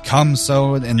it's become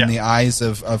so in the eyes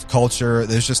of culture,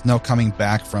 there's just no coming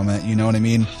back from it. You know what I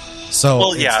mean?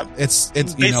 So it's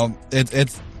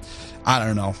I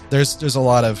don't know. There's a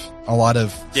lot of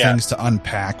things to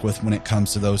unpack with when it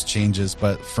comes to those changes.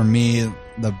 But for me,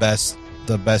 the best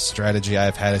strategy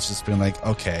I've had is just been like,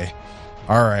 okay,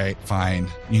 all right, fine.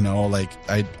 Like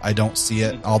I don't see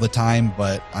it all the time,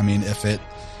 but I mean,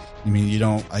 you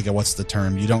don't, I guess, what's the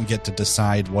term? You don't get to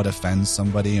decide what offends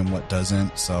somebody and what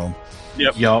doesn't. So,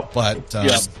 yep. But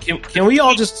can we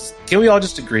all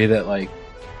just agree that like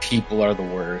people are the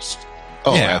worst?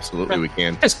 Oh, yeah, absolutely, we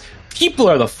can. People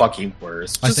are the fucking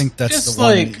worst. I think that's the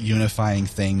one unifying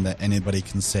thing that anybody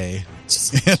can say.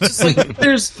 Just like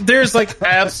there's like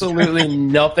absolutely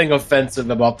nothing offensive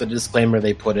about the disclaimer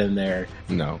they put in there.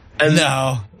 No. Like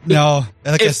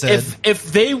I said,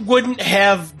 if they wouldn't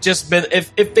have just been,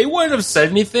 if they wouldn't have said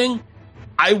anything,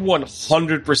 I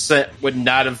 100% would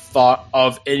not have thought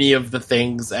of any of the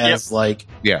things as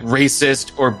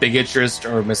racist or bigotist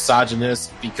or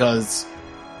misogynist, because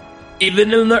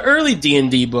even in the early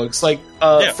D&D books, like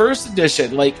first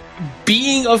edition, like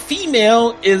being a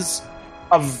female is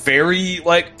a very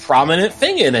like prominent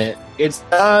thing in it. It's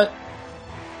not.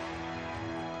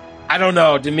 I don't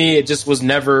know. To me, it just was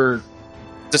never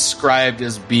described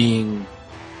as being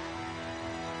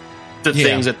the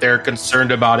things that they're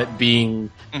concerned about it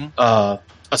being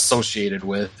associated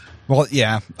with. Well,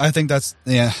 yeah, I think that's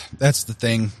the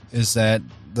thing, is that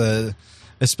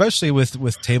especially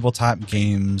with tabletop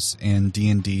games and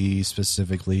D&D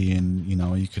specifically, and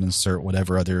you can insert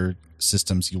whatever other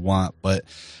systems you want, but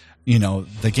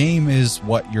the game is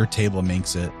what your table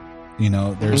makes it.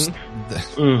 There's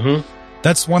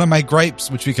that's one of my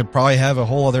gripes, which we could probably have a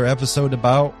whole other episode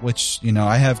about, which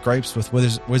I have gripes with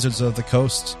Wizards of the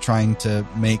Coast trying to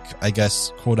make, I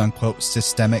guess, quote unquote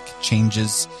systemic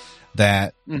changes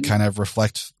that kind of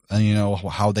reflect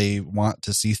how they want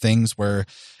to see things, where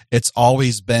it's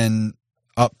always been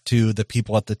up to the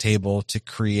people at the table to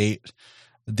create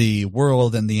the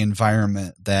world and the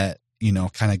environment that,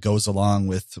 kind of goes along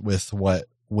with what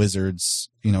Wizards,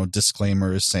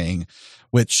 disclaimer is saying,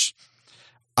 which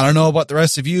I don't know about the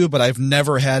rest of you, but I've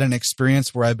never had an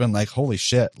experience where I've been like, holy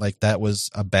shit, like that was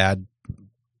a bad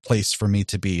place for me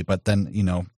to be. But then,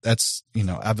 that's,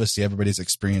 obviously everybody's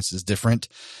experience is different.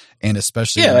 And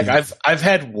especially, I've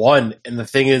had one, and the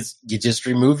thing is, you just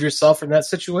remove yourself from that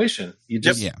situation. You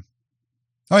just,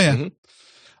 oh yeah.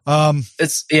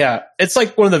 It's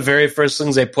like one of the very first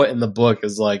things they put in the book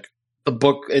is like, the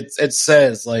book, it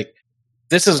says like,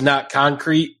 this is not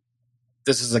concrete.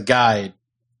 This is a guide.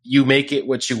 You make it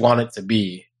what you want it to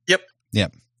be.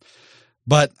 Yep.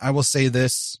 But I will say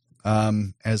this,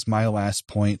 as my last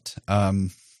point, a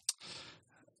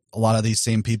lot of these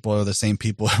same people are the same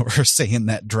people who are saying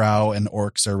that drow and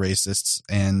orcs are racists,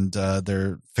 and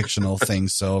they're fictional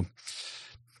things. So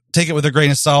take it with a grain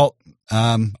of salt.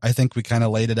 I think we kind of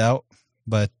laid it out,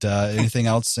 but anything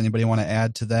else anybody want to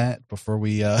add to that before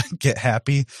we get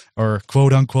happy, or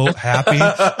quote unquote happy?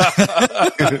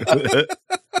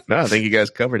 No, I think you guys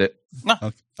covered it. No,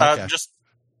 okay. Just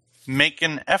make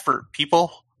an effort,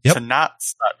 people, to not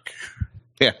suck.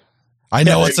 Yeah. I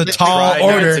know it's a tall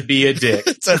order to be a dick.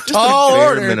 It's a tall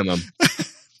order. Minimum.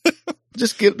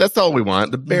 That's all we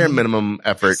want. The bare minimum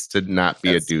effort to not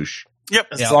be a douche. Yep.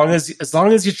 As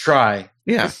long as you try.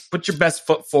 Yeah. Put your best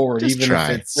foot forward, just even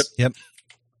try. if it's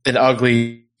an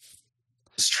ugly.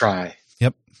 Just try.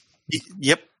 Yep.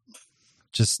 Yep.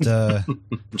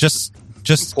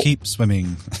 Just keep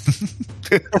swimming.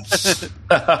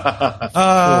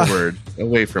 Forward,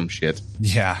 away from shit.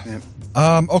 Yeah.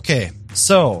 Okay.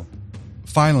 So,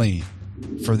 finally,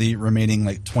 for the remaining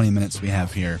 20 minutes we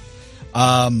have here,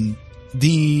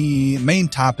 the main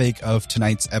topic of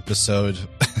tonight's episode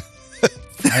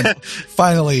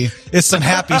finally is some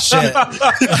happy shit.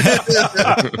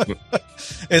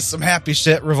 It's some happy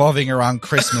shit revolving around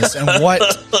Christmas, and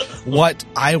what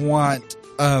I want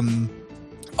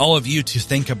all of you to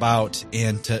think about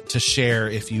and to share,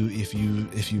 if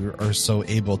you are so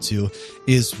able to,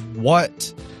 is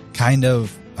what kind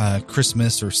of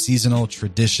Christmas or seasonal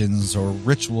traditions or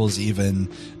rituals even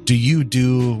do you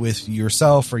do with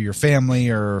yourself or your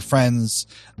family or friends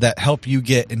that help you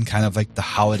get in kind of the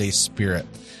holiday spirit?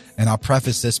 And I'll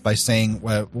preface this by saying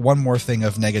one more thing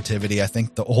of negativity. I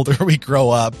think the older we grow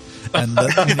up, and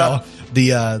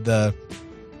the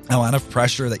amount of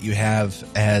pressure that you have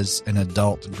as an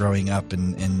adult growing up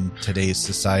in today's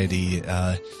society,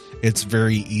 it's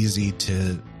very easy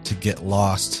to get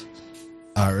lost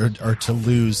or to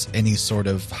lose any sort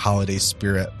of holiday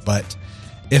spirit. But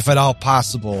if at all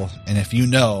possible, and if you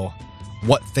know,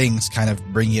 what things kind of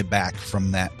bring you back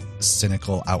from that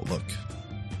cynical outlook?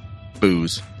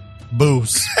 Booze.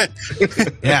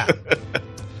 Yeah.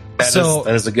 That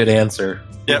is a good answer.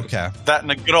 Yep. Okay. That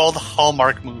and a good old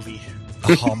Hallmark movie.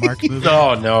 A Hallmark movie?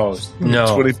 No.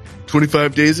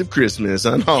 25 Days of Christmas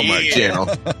on Hallmark Yeah. Channel.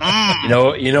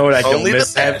 You know what I don't Only the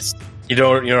miss? best. You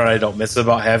know what I don't miss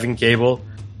about having cable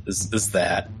is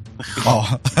that.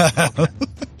 Oh.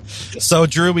 So,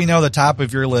 Drew, we know the top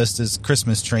of your list is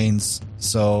Christmas trains.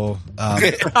 So,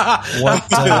 what?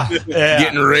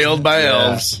 Getting railed by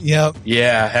elves. Yep.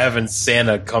 Yeah, having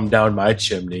Santa come down my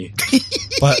chimney.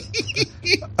 But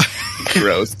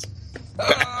Gross.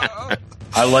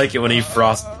 I like it when he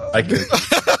frosts. I can.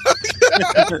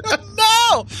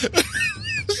 no,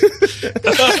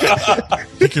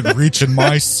 he can reach in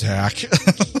my sack.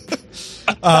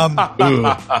 Ooh,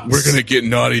 we're gonna get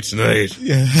naughty tonight.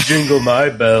 Yeah. Jingle my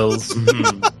bells.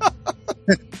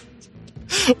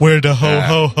 Where the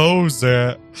ho ho's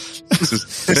at?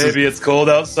 Maybe it's cold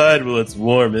outside. Well, it's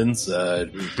warm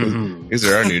inside. These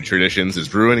are our new traditions.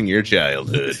 Is ruining your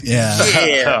childhood.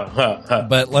 Yeah.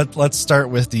 But let's start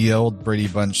with the old Brady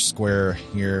Bunch square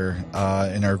here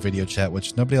in our video chat,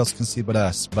 which nobody else can see but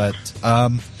us. But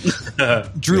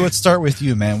Drew, let's start with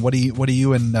you, man. What do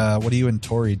you and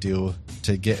Tori do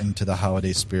to get into the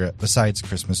holiday spirit besides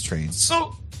Christmas trains?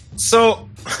 So,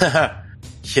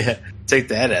 yeah, take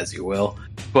that as you will.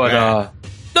 But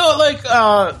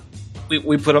no,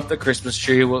 we put up the Christmas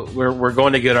tree. We're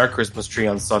going to get our Christmas tree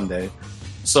on Sunday,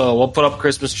 so we'll put up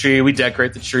Christmas tree. We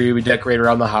decorate the tree. We decorate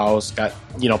around the house.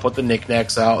 Put the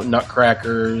knickknacks out,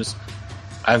 nutcrackers.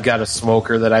 I've got a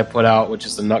smoker that I put out, which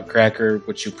is a nutcracker,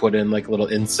 which you put in a little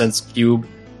incense cube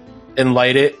and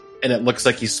light it, and it looks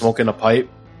like he's smoking a pipe.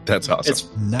 That's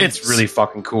awesome. It's really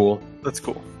fucking cool. That's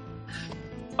cool.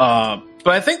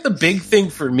 But I think the big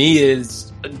thing for me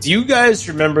is, do you guys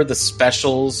remember the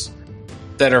specials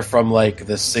that are from the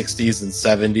 60s and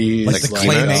 70s? Like the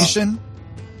claymation?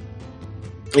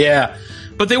 Yeah.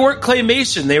 But they weren't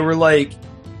claymation. They were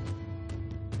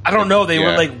I don't know, they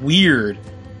were weird.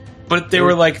 But they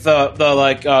were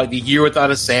the Year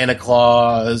Without a Santa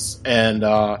Claus and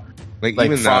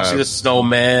even Frosty the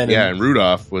Snowman. Yeah, and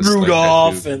Rudolph was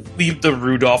Rudolph and leave the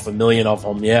Rudolph, a million of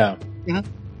them, yeah.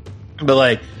 Mm-hmm.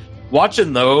 But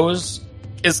watching those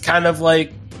is kind of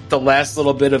the last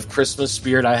little bit of Christmas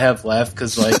spirit I have left,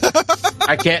 because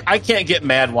I can't get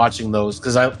mad watching those,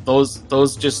 because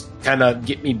those just kind of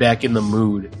get me back in the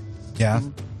mood. Yeah.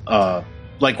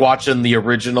 Watching the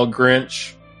original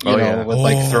Grinch, with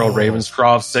Thurl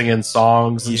Ravenscroft singing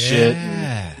songs and shit.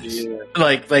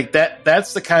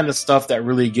 That's the kind of stuff that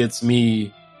really gets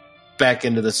me back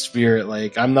into the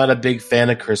spirit. I'm not a big fan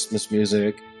of Christmas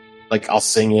music. I'll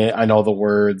sing it, I know the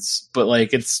words, but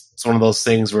it's one of those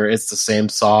things where it's the same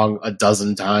song a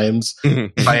dozen times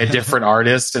by a different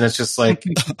artist, and it's just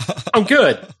I'm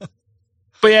good.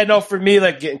 But yeah, no, for me,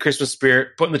 getting Christmas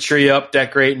spirit, putting the tree up,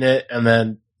 decorating it, and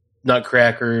then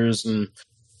nutcrackers, and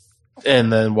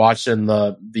then watching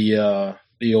the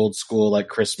old school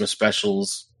Christmas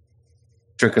specials,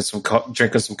 drinking some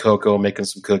cocoa, making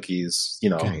some cookies.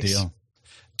 Good deal.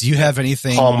 Do you have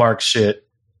anything Hallmark shit?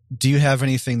 Do you have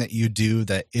anything that you do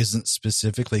that isn't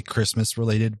specifically Christmas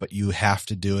related, but you have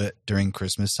to do it during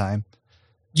Christmas time?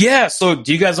 Yeah. So,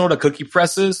 do you guys know what a cookie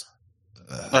press is?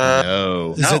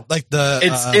 No. Is it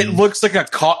it looks like a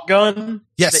caulk gun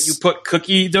that you put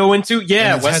cookie dough into?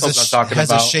 Yeah, Wes knows what I'm talking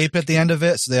about. Has a shape at the end of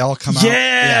it, so they all come out.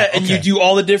 Yeah, and you do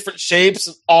all the different shapes.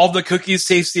 All the cookies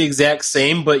taste the exact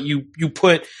same, but you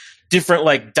put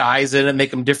different dyes in it,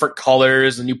 make them different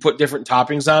colors, and you put different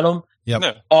toppings on them.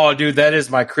 Yep. Oh, dude, that is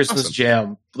my Christmas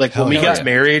jam. When we got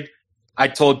married, I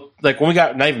told, like, when we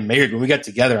got not even married, when we got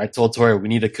together, I told Tori we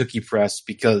need a cookie press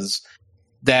because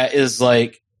that is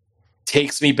like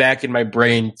takes me back in my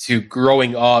brain to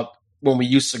growing up when we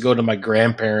used to go to my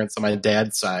grandparents on my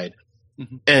dad's side.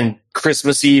 And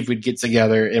Christmas Eve, we'd get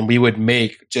together and we would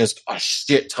make just a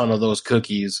shit ton of those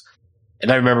cookies.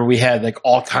 And I remember we had like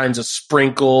all kinds of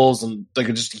sprinkles and like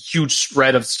just a huge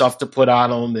spread of stuff to put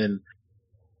on them. And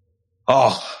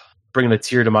bringing a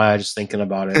tear to my eye just thinking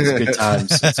about it. It's good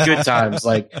times. It's good times.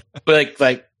 Like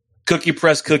cookie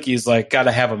press cookies, like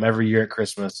gotta have them every year at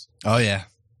Christmas. Oh yeah,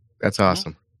 that's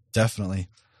awesome. Definitely.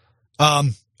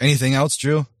 Anything else,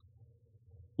 Drew?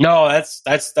 No,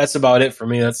 that's about it for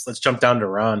me. Let's jump down to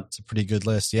Ron. It's a pretty good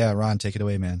list. Yeah, Ron, take it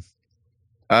away, man.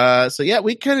 So yeah,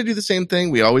 we kind of do the same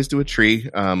thing. We always do a tree.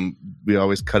 We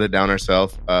always cut it down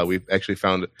ourselves. We've actually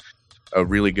found a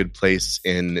really good place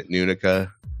in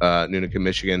Nunica,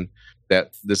 Michigan.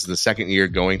 That this is the second year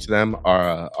going to them.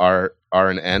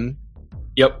 R&N.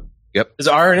 Yep. Is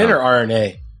it R&N or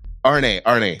RNA?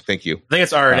 RNA. Thank you. I think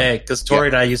it's RNA because Tori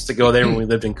and I used to go there when we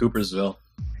lived in Coopersville.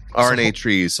 RNA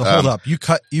trees. So hold up, you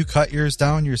cut yours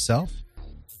down yourself?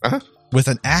 With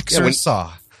an axe or a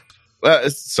saw?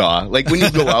 Saw. Like when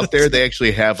you go out there, they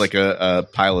actually have like a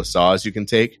pile of saws you can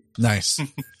take. Nice.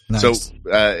 So,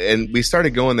 and we started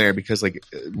going there because like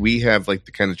we have like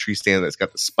the kind of tree stand that's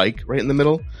got the spike right in the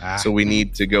middle. So we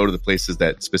need to go to the places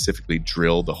that specifically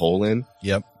drill the hole in.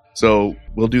 Yep. So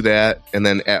we'll do that. And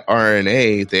then at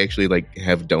RNA, they actually like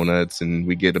have donuts and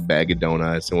we get a bag of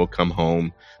donuts and we'll come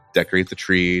home, decorate the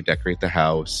tree, decorate the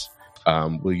house.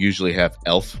 We'll usually have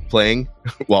Elf playing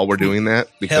while we're doing that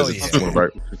because it's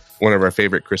one of our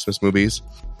favorite Christmas movies.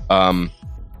 And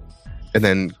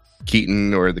then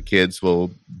Keaton or the kids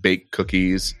will bake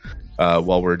cookies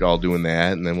while we're all doing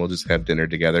that, and then we'll just have dinner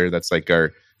together. That's like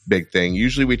our big thing.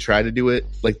 Usually we try to do it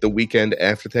like the weekend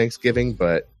after Thanksgiving,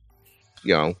 but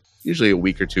usually a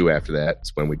week or two after that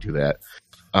is when we do that.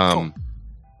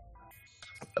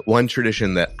 One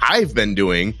tradition that I've been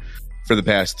doing for the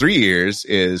past 3 years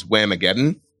is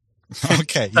Whamageddon.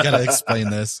 Okay, you got to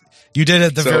explain this. You did it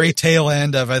at the very tail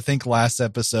end of, I think, last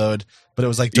episode, but it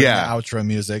was like during the outro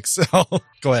music. So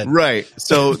go ahead. Right.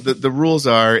 So the rules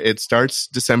are it starts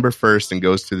December 1st and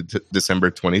goes to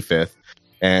December 25th.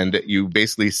 And you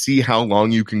basically see how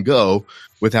long you can go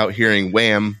without hearing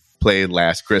Wham play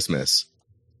Last Christmas.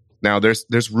 Now,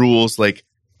 there's rules like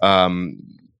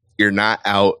you're not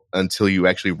out until you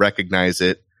actually recognize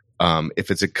it.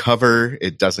 If it's a cover,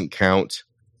 it doesn't count.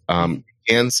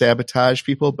 And sabotage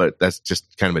people, but that's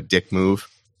just kind of a dick move.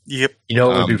 Yep. You know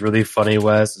what would be really funny,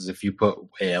 Wes, is if you put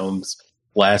Wham's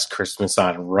Last Christmas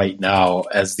on right now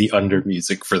as the under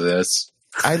music for this.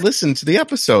 I listened to the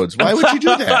episodes. Why would you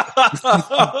do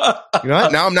that? You know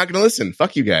what? Now I'm not going to listen.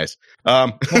 Fuck you guys.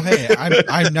 Well, hey,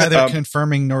 I'm neither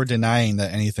confirming nor denying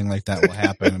that anything like that will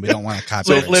happen. We don't want to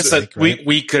copyright. So listen, right?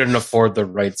 we couldn't afford the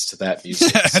rights to that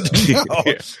music.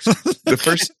 So.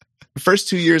 The first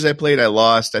 2 years I played, I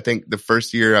lost. I think the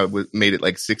first year I made it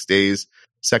like 6 days.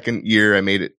 Second year I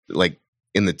made it like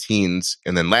in the teens,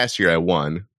 and then last year I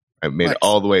won. I made it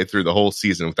all the way through the whole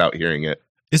season without hearing it.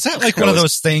 Is that like one of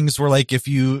those things where like if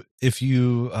you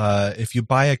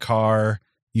buy a car,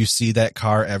 you see that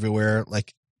car everywhere?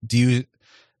 Like, do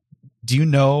you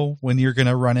know when you're going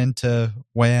to run into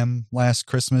Wham Last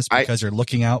Christmas because you're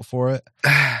looking out for it?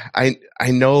 I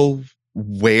know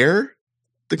where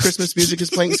the Christmas music is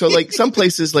playing. So like some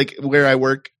places like where I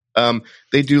work,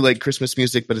 they do like Christmas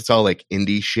music, but it's all like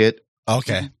indie shit.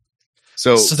 Okay.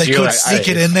 So they could sneak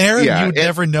it in there. Yeah, you'd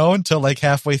never know until like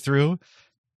halfway through.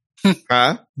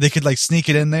 Huh? They could like sneak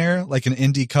it in there like an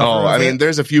indie cover. Oh, I mean,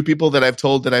 there's a few people that I've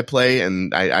told that I play,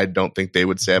 and I don't think they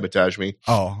would sabotage me.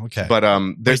 Oh, okay. But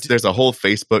there's a whole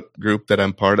Facebook group that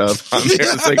I'm part of. On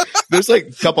there. There's like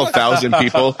a couple thousand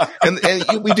people, and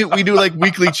we do like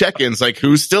weekly check-ins, like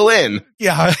who's still in.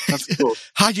 Yeah, that's cool.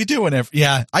 How you doing?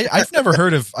 I've never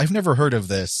heard of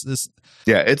this.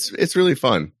 Yeah, it's really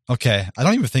fun. Okay, I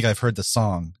don't even think I've heard the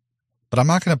song, but I'm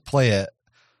not going to play it.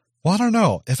 Well, I don't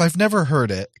know. If I've never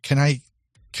heard it, can I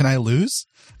lose?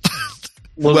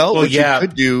 Well, what you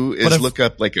could do is look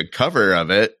up like a cover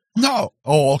of it. No.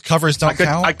 Oh, covers don't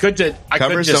count? I could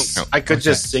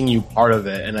just sing you part of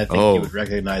it, and I think you would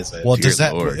recognize it. Well, is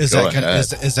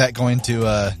that going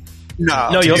to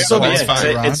No, you'll still be in.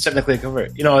 It's technically a cover.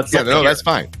 It's that's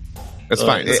fine. That's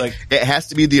fine. It has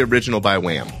to be the original by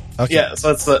Wham. Okay. Yeah,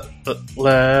 so it's the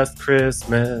Last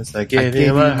Christmas I gave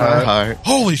you my heart.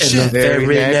 Holy shit. And the very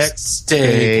next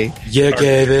day you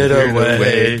gave it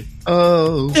away.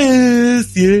 Oh.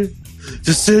 This year,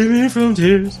 to save me from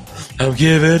tears, I'll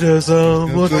give it to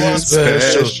someone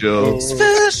special.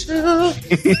 Special.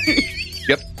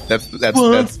 Yep. That's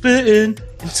Once bitten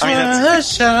and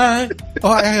twice shy. Oh,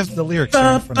 I have the lyrics here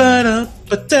in front of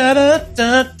me.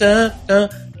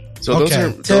 So those Okay.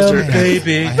 are Tell me, I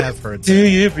baby, have heard do that.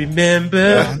 you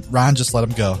remember? Ron, just let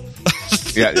him go.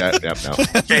 yeah. No.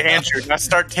 Okay, Andrew, now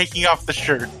start taking off the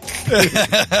shirt.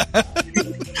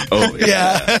 Oh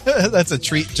Yeah, that's a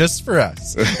treat just for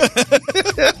us.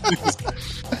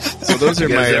 So those are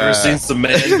You guys my. ever seen some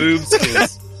man boobs?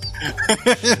 'Cause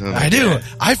I do.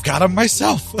 I've got them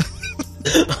myself.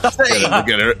 I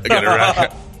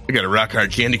got a rock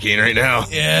hard candy cane right now.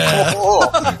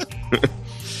 Yeah.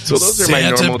 So those are my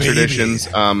Santa normal baby. traditions.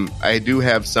 I do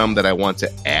have some that I want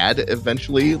to add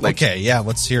eventually. Like Okay, yeah,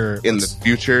 let's hear. in the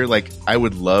future, like I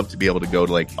would love to be able to go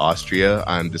to like Austria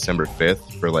on December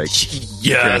 5th for like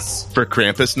yes. for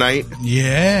Krampus night.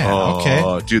 Yeah, okay.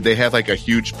 Oh, dude, they have like a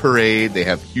huge parade. They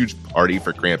have a huge party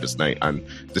for Krampus night on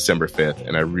December 5th,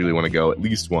 and I really want to go at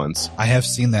least once. I have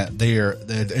seen that.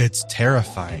 It's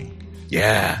terrifying.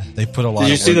 Yeah. They put a lot Did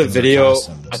you of see work the in their video?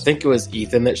 costumes. I think it was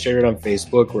Ethan that shared it on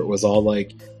Facebook, where it was all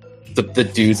like the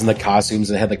dudes in the costumes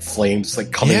and it had like flames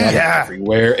like coming out of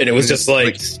everywhere, and it was just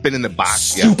like spinning the box.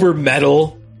 super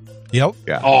metal. Yep.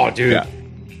 Yeah. Oh, dude, Yeah.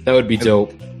 that would be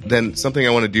dope. Then something I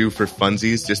want to do for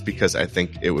funsies, just because I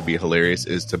think it would be hilarious,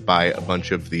 is to buy a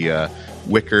bunch of the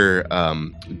wicker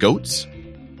goats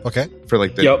Okay. for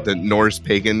like the Norse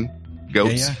pagan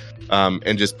goats. Yeah,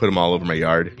 And just put them all over my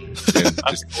yard. And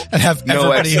just, And have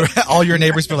No, everybody, all your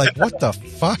neighbors be like, what the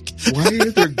fuck? why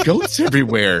are there goats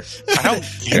everywhere? I don't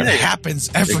It happens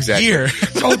every Exactly. year.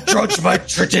 Don't judge my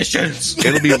traditions.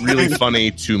 It'll be really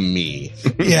funny to me.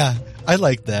 Yeah, I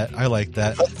like that.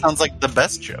 That sounds like the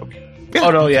best joke. Oh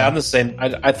no, yeah, I'm the same.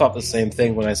 I thought the same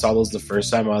thing when I saw those the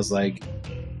first time. I was like,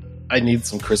 I need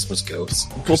some Christmas goats.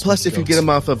 Well, plus if you get them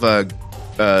off of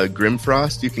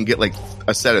Grimfrost, you can get like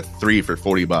a set of 3 for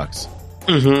 $40.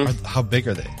 Mm-hmm. How big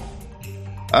are they?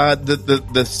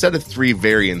 The set of 3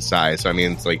 vary in size. So, I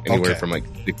mean, it's like anywhere Okay. from like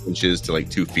 6 inches to like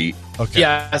 2 feet. Okay.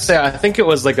 Yeah, I think it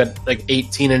was like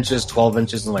 18 inches, 12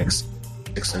 inches, and like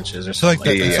 6 inches or So like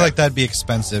something. that, I Yeah. feel like that'd be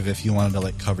expensive if you wanted to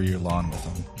like cover your lawn with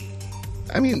them.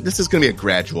 I mean, this is going to be a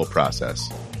gradual process.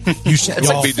 You should. It's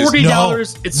like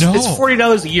 $40. It's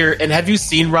 $40 a year. And have you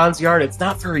seen Ron's yard? It's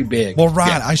not very big. Well, Ron,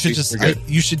 Yeah, I should these just. are good.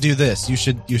 You should do this. You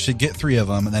should get 3 of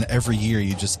them, and then every year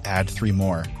you just add 3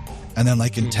 more, and then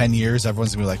like in 10 years,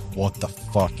 everyone's gonna be like, "What the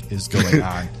fuck is going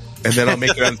on?" And then I'll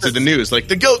make it onto the news like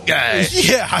the goat guy.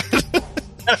 Yeah.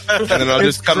 And then I'll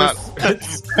just come out.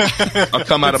 I'll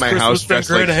come out of my house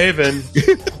dressed like Haven.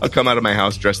 I'll come out of my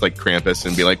house dressed like Krampus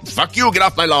and be like, "Fuck you! Get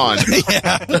off my lawn!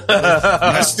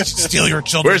 Steal your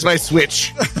children. Where's my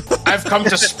Switch? I've come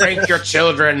to spank your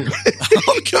children.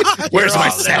 Oh God. Where's my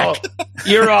You're all sack?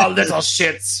 You're all little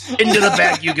shits. Into the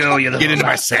bag you go. You Get into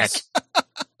my sack."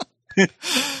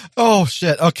 Oh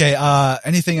shit. Okay.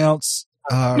 Anything else?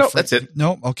 No, that's it.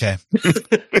 No. Okay.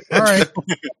 All right.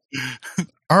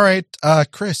 All right.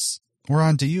 Chris, we're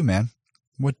on to you, man.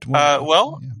 What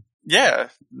Well, yeah. Yeah,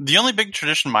 the only big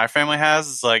tradition my family has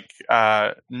is like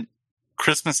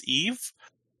Christmas Eve.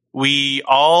 We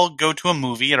all go to a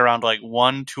movie at around like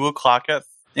 1, 2 o'clock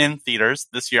in theaters.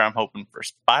 This year, I'm hoping for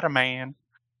Spider-Man.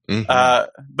 Mhm.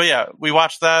 But yeah, we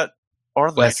watch that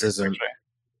or the Wes Matrix, isn't. actually.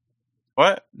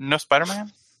 What? No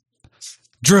Spider-Man?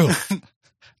 Drew.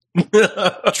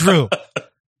 Drew.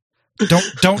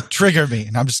 Don't trigger me.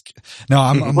 And I'm just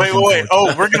I'm Wait. looking forward to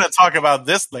Oh, we're gonna talk about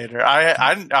this later.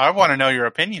 I want to know your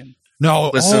opinion.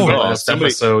 No, Listen to the last somebody-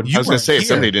 episode. You I was going weren't to say if here.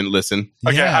 somebody didn't listen.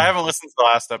 Okay, Yeah. I haven't listened to the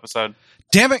last episode.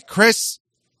 Damn it, Chris.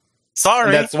 Sorry.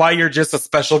 And that's why you're just a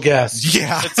special guest.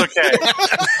 Yeah. It's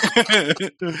okay.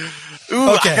 Ooh,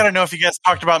 Okay. I gotta know if you guys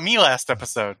talked about me last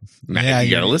episode. Yeah,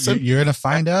 you gotta listen. You're gonna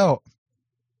find out.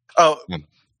 Oh,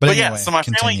 But yeah, anyway, so my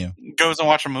continue. family goes and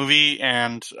watch a movie,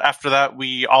 and after that,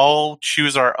 we all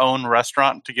choose our own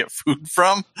restaurant to get food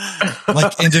from.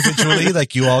 Like individually,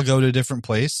 like you all go to a different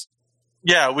place.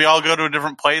 Yeah, we all go to a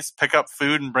different place, pick up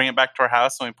food, and bring it back to our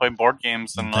house, and we play board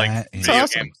games and like That is video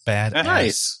awesome. games. Bad. Yeah.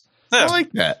 Nice. I Yeah.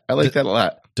 like that. I like that a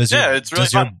lot. Does Yeah, it's really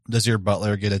fun. Does your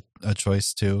butler get a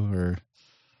choice too, or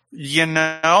You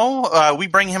know, we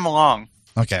bring him along.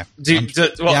 okay? Dude, I'm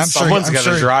sure- someone's I'm got to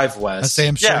sure- drive I West. say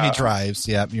I'm sure he Yeah. drives.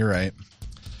 Yeah, you're right.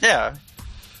 Yeah.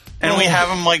 And we have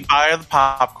him like buy the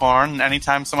popcorn.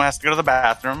 Anytime someone has to go to the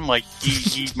bathroom, like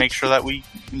he makes sure that we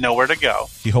know where to go.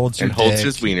 He holds your And holds dick.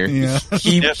 his wiener. Yeah.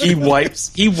 He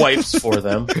wipes for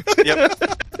them.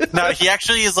 Yep. No, he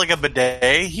actually is like a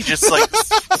bidet. He just like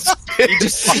He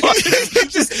just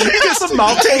gets a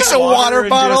mouth Takes a water and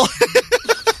bottle.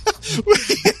 just-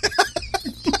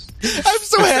 I'm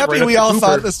so happy right we up all the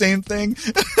thought pooper. the same thing.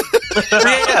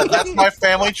 yeah, that's my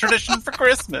family tradition for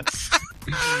Christmas.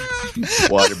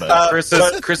 Water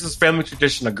butt. Chris's family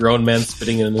tradition: a grown man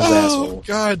spitting in his asshole.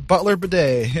 God, Butler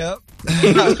Bidet. Yep.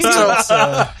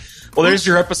 Well, there's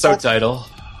your episode title.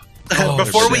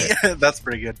 Before that's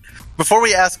pretty good. Before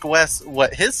we ask Wes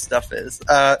what his stuff is,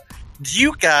 do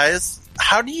you guys?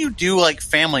 How do you do like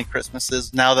family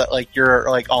Christmases now that like you're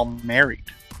like all married?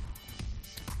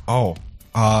 Oh,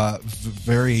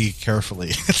 very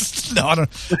carefully. No,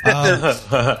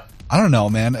 I don't know,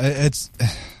 man. It's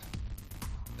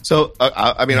So,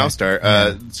 I'll start.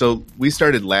 So we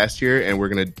started last year, and we're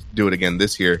going to do it again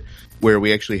this year, where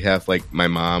we actually have, like, my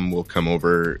mom will come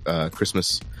over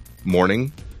Christmas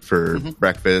morning for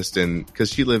breakfast, and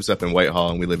because she lives up in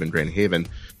Whitehall and we live in Grand Haven,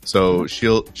 so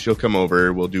she'll come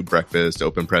over, we'll do breakfast,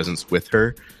 open presents with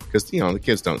her, because, the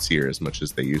kids don't see her as much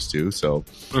as they used to, so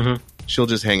she'll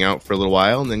just hang out for a little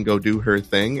while and then go do her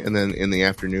thing, and then in the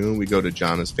afternoon we go to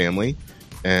Jana's family,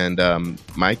 and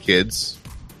my kids,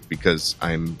 because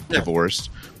I'm divorced,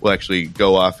 will actually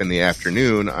go off in the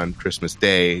afternoon on Christmas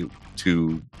Day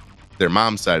to their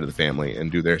mom's side of the family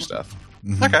and do their stuff.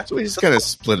 Okay, so we just kind of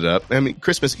split it up. I mean,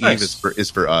 Christmas Eve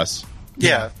is for us.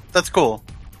 Yeah, that's cool.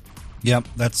 Yep,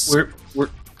 that's. We're Go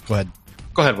ahead.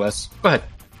 Go ahead, Wes. Go ahead.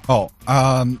 Oh,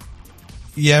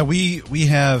 yeah, we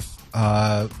have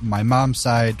my mom's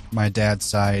side, my dad's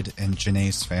side, and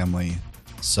Janae's family.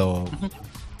 So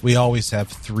we always have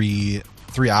three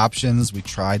options. We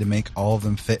try to make all of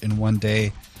them fit in one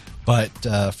day, but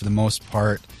for the most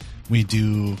part, we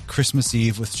do Christmas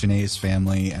Eve with Janae's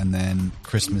family, and then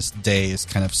Christmas Day is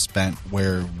kind of spent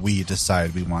where we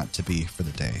decide we want to be for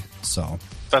the day. So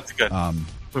that's good.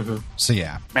 So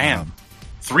yeah, man,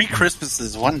 3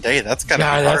 Christmases one day. That's gotta be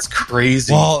hard. That's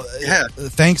crazy. Well, yeah.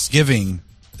 Thanksgiving,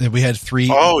 we had 3.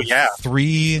 Oh yeah,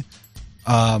 3.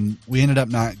 We ended up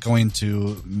not going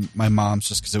to my mom's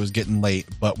just because it was getting late,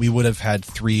 but we would have had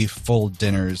 3 full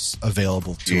dinners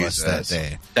available to us that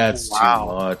day. That's too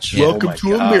much. Welcome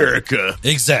to America.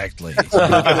 Exactly.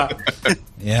 Yep.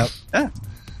 Yeah.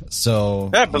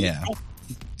 So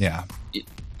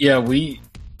Yeah, we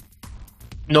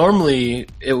normally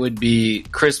it would be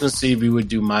Christmas Eve. We would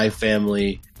do my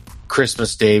family.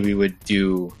 Christmas Day we would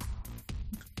do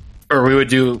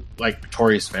like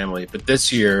Tori's family. But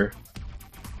this year,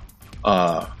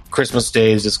 Christmas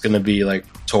Day is just going to be like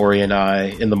Tori and I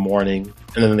in the morning,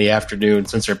 and then in the afternoon,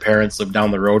 since her parents live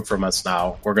down the road from us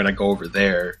now, we're going to go over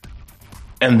there.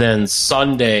 And then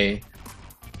Sunday,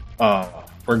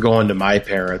 we're going to my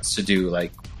parents to do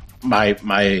like my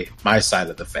side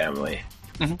of the family.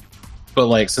 But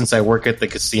like, since I work at the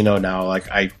casino now, like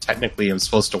I technically am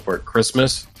supposed to work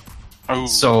Christmas. Oh.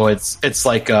 So it's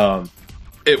like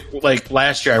like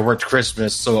last year I worked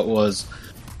Christmas, so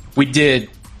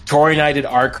Tori and I did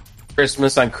our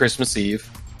Christmas on Christmas Eve.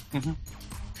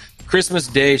 Christmas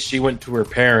Day, she went to her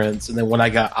parents, and then when I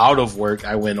got out of work,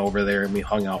 I went over there and we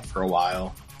hung out for a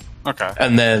while. Okay.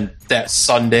 And then that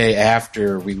Sunday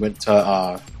after, we went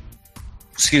to,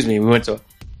 we went to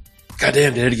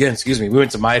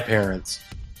my parents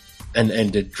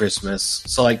and did Christmas.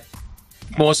 So like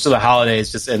most of the holidays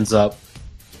just ends up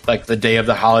like the day of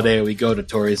the holiday, we go to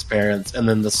Tori's parents, and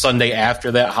then the Sunday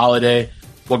after that holiday,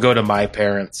 we'll go to my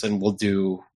parents and we'll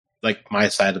do like my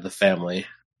side of the family.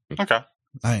 Okay.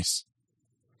 Nice.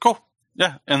 Cool.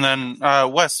 Yeah. And then,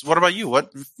 Wes, what about you?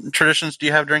 What traditions do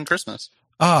you have during Christmas?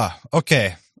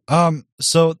 Okay.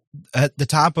 So at the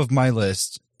top of my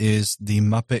list is the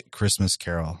Muppet Christmas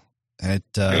Carol. And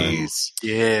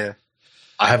yeah.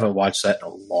 I haven't watched that in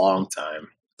a long time.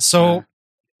 So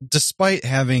despite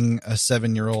having a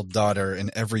 7-year-old daughter and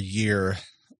every year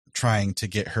trying to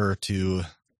get her to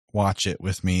watch it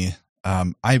with me,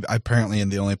 I apparently am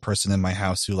the only person in my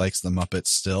house who likes the Muppets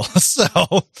still. So,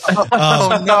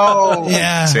 oh no,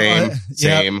 yeah,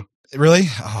 same. Really?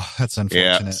 Oh, that's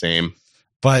unfortunate. Yeah, same.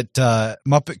 But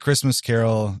Muppet Christmas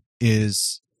Carol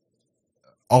is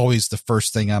always the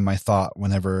first thing on my thought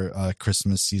whenever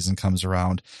Christmas season comes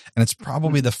around, and it's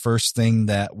probably the first thing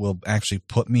that will actually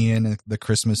put me in the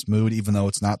Christmas mood, even though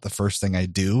it's not the first thing I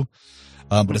do.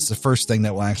 But it's the first thing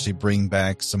that will actually bring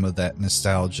back some of that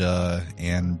nostalgia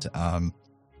and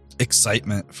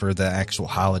excitement for the actual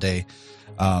holiday.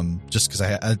 Just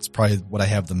because it's probably what I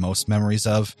have the most memories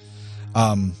of.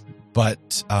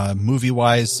 But movie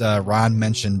wise, Ron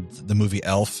mentioned the movie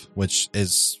Elf, which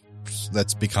that's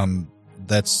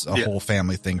a whole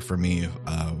family thing for me.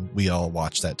 We all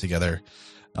watch that together.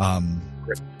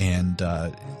 And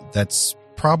that's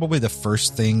probably the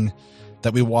first thing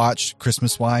that we watch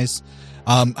Christmas wise.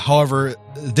 However,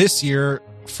 this year,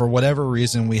 for whatever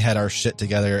reason, we had our shit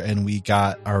together and we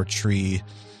got our tree.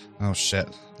 Oh shit.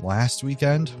 last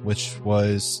weekend, which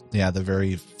was the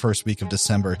very first week of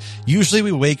December. Usually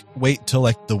we wait till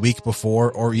like the week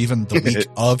before or even the week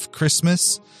of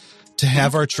Christmas to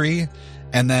have our tree.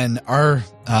 And then our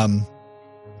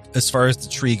as far as the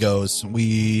tree goes,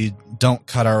 we don't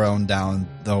cut our own down,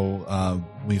 though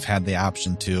we've had the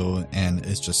option to, and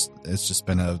it's just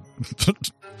been a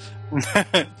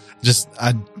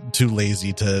I'm too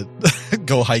lazy to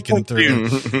go hiking through.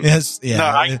 Yes, yeah.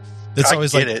 No, it's I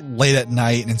always get like it. late at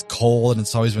night and it's cold, and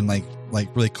it's always been like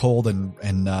really cold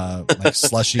and like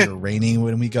slushy or rainy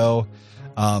when we go.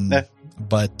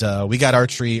 But we got our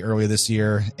tree earlier this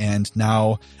year, and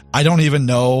now I don't even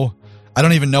know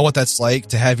what that's like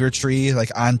to have your tree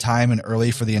like on time and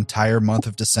early for the entire month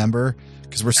of December,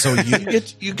 because we're so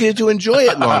You get to enjoy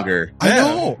it longer. I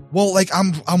know. Well, like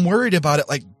I'm worried about it.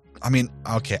 Like, I mean,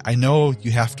 okay, I know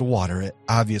you have to water it,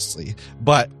 obviously,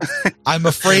 but I'm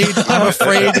afraid.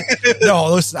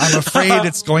 No, listen, I'm afraid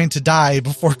it's going to die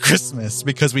before Christmas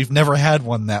because we've never had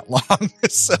one that long.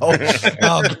 So, you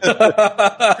know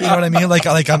what I mean? Like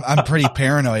I'm pretty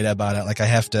paranoid about it. Like I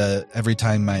have to every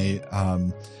time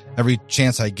every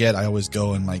chance I get, I always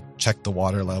go and like check the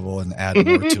water level and add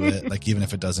more to it, like even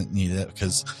if it doesn't need it,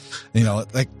 because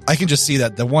like I can just see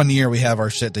that the one year we have our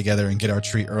shit together and get our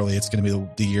tree early, it's going to be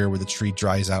the year where the tree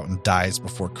dries out and dies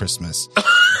before Christmas.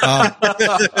 But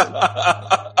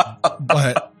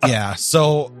yeah,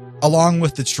 so along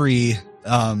with the tree,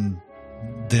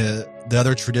 the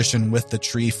other tradition with the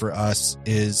tree for us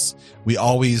is we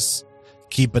always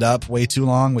keep it up way too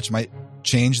long, which might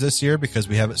change this year because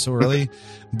we have it so early,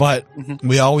 but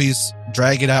we always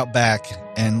drag it out back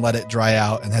and let it dry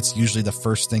out, and that's usually the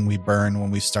first thing we burn when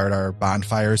we start our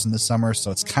bonfires in the summer. So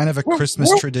it's kind of a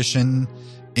Christmas tradition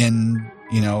in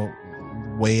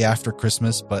way after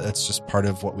Christmas, but it's just part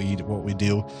of what we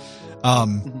do.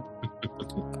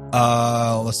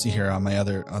 Let's see here on the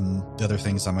other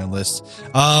things on my list.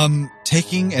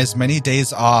 Taking as many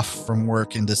days off from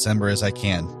work in December as I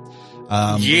can.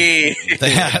 That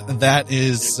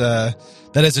is a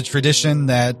tradition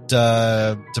that,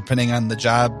 depending on the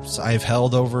jobs I've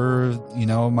held over,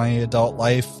 my adult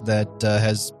life, that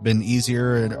has been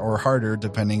easier or harder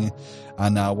depending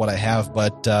on what I have.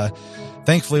 But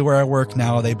thankfully, where I work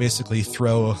now, they basically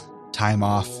throw time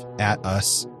off at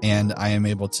us, and I am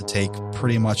able to take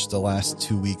pretty much the last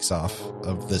 2 weeks off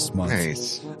of this month.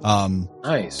 Nice.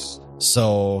 Nice.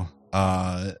 So,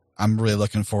 I'm really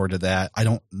looking forward to that. I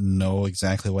don't know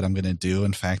exactly what I'm going to do.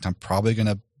 In fact, I'm probably going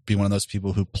to be one of those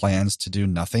people who plans to do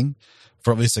nothing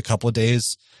for at least a couple of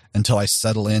days until I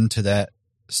settle into that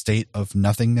state of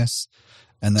nothingness.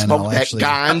 And then I'll actually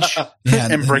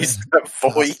embrace that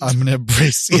void. I'm going to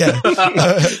embrace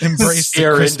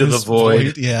stare the into the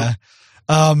void. Yeah.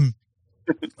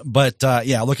 But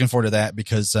looking forward to that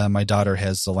because my daughter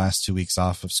has the last 2 weeks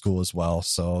off of school as well.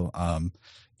 So,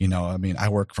 I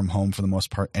work from home for the most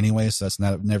part anyway, so that's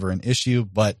never an issue,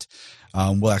 but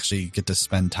we'll actually get to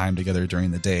spend time together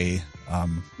during the day,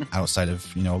 outside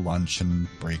of, lunch and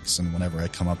breaks and whenever I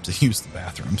come up to use the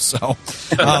bathroom. So,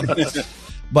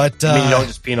 but, you don't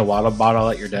just pee in a water bottle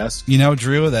at your desk?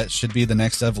 Drew, that should be the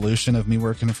next evolution of me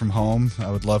working from home. I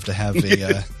would love to have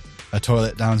a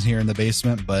toilet down here in the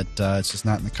basement, but it's just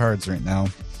not in the cards right now.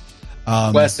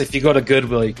 Wes, if you go to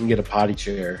Goodwill, you can get a potty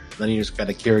chair. Then you just got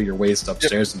to carry your waste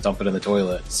upstairs and dump it in the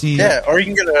toilet. See, or you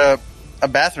can get a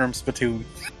bathroom spittoon.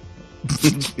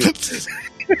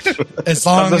 As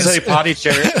long as potty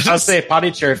chair, I'll say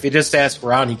potty chair. If you just ask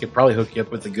around, he could probably hook you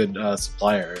up with a good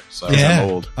supplier. So yeah, I'm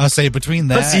old. I'll say between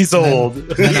that, he's old.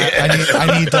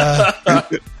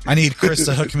 I need Chris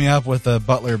to hook me up with a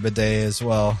Butler bidet as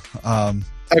well.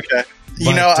 Okay.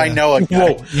 I know a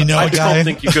guy. Whoa, I don't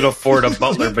think you could afford a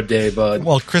Butler bidet, bud.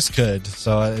 Well, Chris could,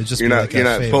 so it just you're not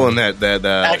pulling that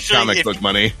Actually, comic book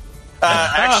money.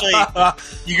 Actually,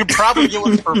 you could probably get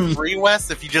one for free, Wes,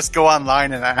 if you just go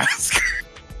online and ask.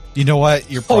 You know what?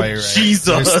 You're probably right.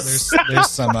 Jesus. There's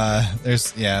some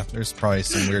there's probably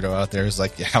some weirdo out there who's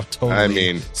like,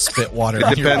 totally spit water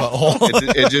in your butthole.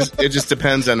 It just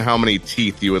depends on how many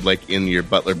teeth you would like in your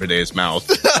Butler bidet's mouth.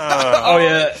 Oh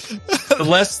yeah. The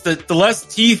less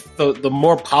teeth, the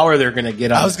more power they're gonna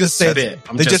get out. I was gonna say spit.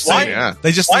 they just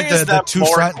need the two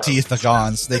front teeth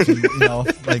gone so they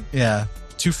can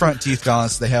two front teeth gone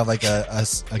so they have like a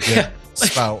good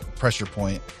spout pressure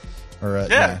point. Or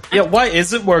why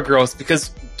is it more gross?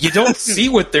 Because you don't see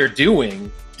what they're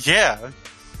doing. Yeah,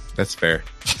 that's fair.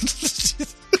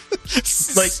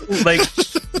 like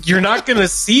you're not gonna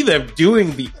see them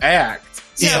doing the act.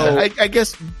 Yeah, I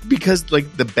guess because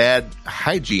like the bad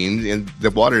hygiene and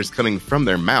the water is coming from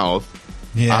their mouth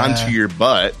onto your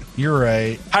butt. You're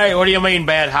right. Hey, what do you mean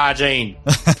bad hygiene?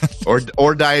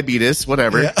 or diabetes,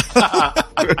 whatever. Yeah.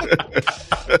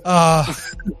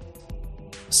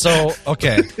 So,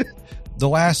 okay. The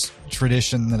last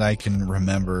tradition that I can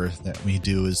remember that we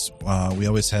do is we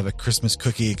always have a Christmas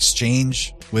cookie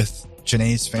exchange with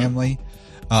Janae's family,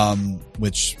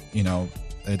 which, you know,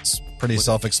 it's pretty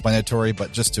self-explanatory,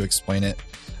 but just to explain it,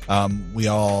 we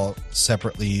all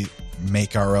separately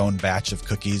make our own batch of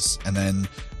cookies, and then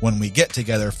when we get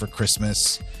together for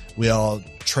Christmas, we all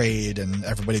trade, and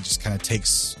everybody just kind of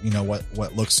takes, you know,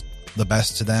 what looks the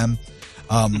best to them.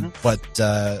 But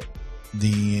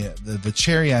the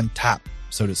cherry on top,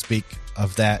 so to speak,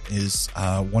 of that is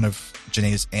one of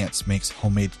Janae's aunts makes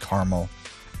homemade caramel,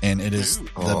 and it is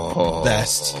the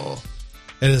best.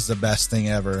 It is the best thing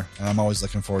ever, and I'm always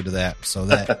looking forward to that. So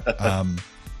that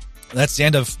that's the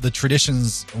end of the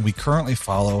traditions we currently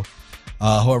follow.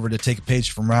 However, to take a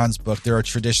page from Ron's book, there are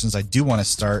traditions I do want to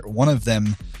start. One of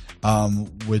them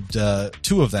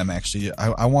two of them actually.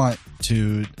 I want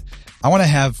to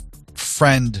have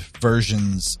friend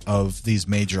versions of these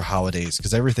major holidays,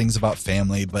 because everything's about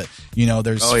family, but you know,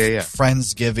 there's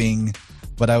Friendsgiving,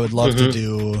 but I would love to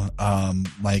do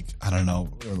like, I don't know,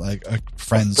 like a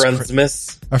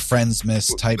Friendsmas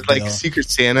type like deal. Secret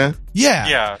Santa.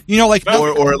 Yeah. You know, like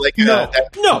or like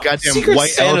goddamn Secret white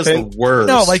Santa's elephant. the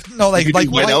worst. like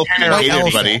white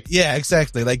elephant. Yeah,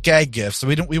 exactly. Like gag gifts. So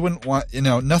we wouldn't want, you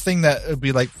know, nothing that would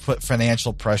be like put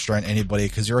financial pressure on anybody,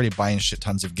 because you're already buying shit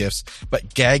tons of gifts.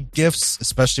 But gag gifts,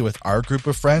 especially with our group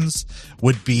of friends,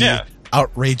 would be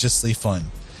outrageously fun.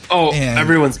 Oh, and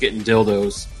everyone's getting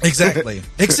dildos. Exactly.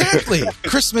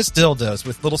 Christmas dildos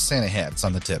with little Santa hats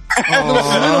on the tip.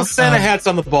 Little Santa hats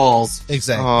on the balls.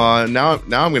 Exactly. Now I'm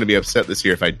going to be upset this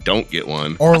year if I don't get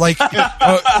one. Or like, no.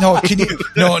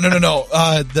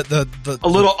 The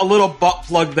a little butt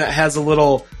plug that has a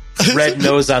little red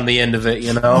nose on the end of it,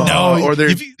 you know? No, or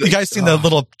you guys seen the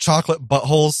little chocolate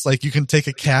buttholes? Like, you can take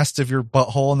a cast of your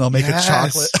butthole and they'll make a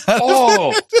chocolate.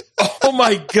 Oh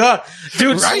my god,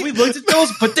 dude! Right? So we looked at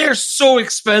those, but they're so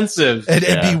expensive.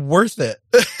 It'd be worth it.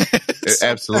 It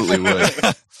absolutely would.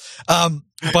 But oh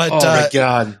my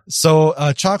god! So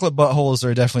chocolate buttholes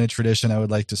are definitely a tradition I would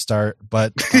like to start.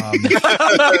 But but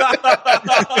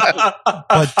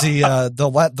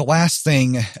the last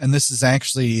thing, and this is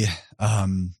actually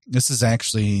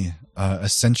a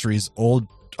centuries old.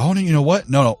 Oh no! You know what?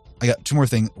 No. I got two more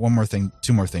things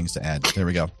to add. There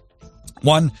we go.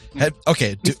 One,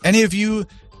 okay. Do any of you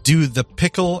do the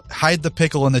pickle? Hide the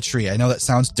pickle in the tree. I know that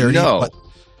sounds dirty.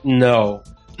 No.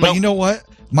 But you know what?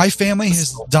 My family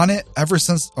has done it ever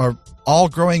since, or all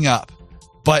growing up.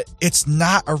 But it's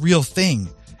not a real thing.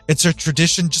 It's a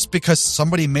tradition just because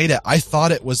somebody made it. I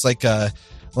thought it was like some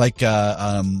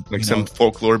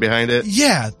folklore behind it.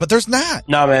 Yeah, but there's not.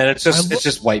 No, man, it's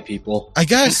just white people. I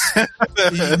guess.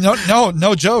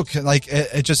 No joke. Like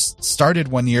it just started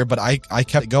one year, but I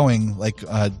kept going. Like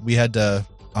we had to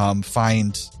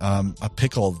find a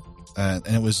pickle, and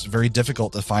it was very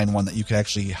difficult to find one that you could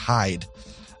actually hide.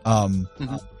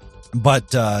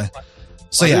 But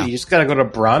so yeah, you just gotta go to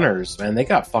Bronner's, man. They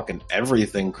got fucking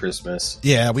everything Christmas.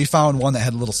 Yeah, we found one that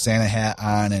had a little Santa hat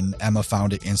on, and Emma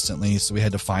found it instantly. So we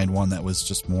had to find one that was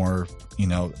just more, you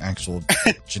know, actual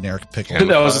generic pickle.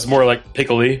 That was just more like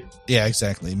pickly. Yeah,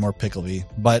 exactly, more pickly.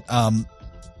 But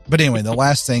anyway, the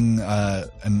last thing,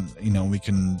 and you know, we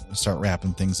can start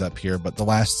wrapping things up here. But the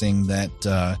last thing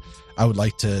that I would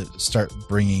like to start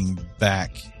bringing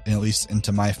back, at least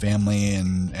into my family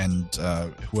and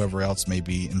whoever else may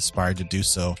be inspired to do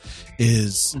so,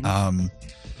 is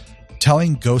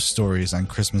telling ghost stories on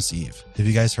Christmas Eve. Have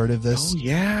you guys heard of this? Oh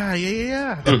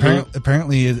yeah.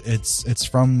 Apparently it's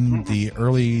from the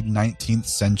early 19th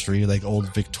century, like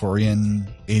old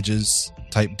Victorian ages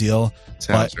type deal.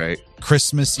 Sounds right.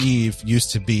 Christmas Eve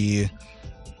used to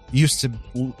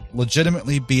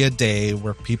legitimately be a day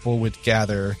where people would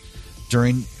gather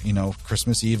during, you know,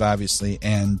 Christmas Eve, obviously,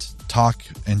 and talk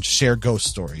and share ghost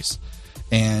stories.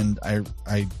 And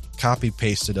I copy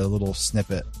pasted a little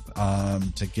snippet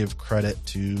to give credit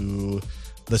to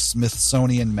the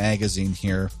Smithsonian Magazine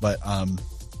here. But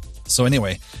so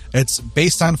anyway, it's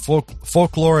based on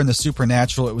folklore and the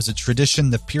supernatural. It was a tradition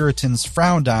the Puritans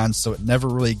frowned on, so it never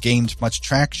really gained much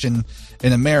traction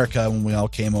in America when we all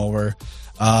came over.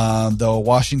 Though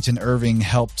Washington Irving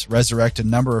helped resurrect a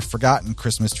number of forgotten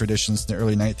Christmas traditions in the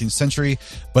early 19th century,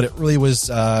 but it really was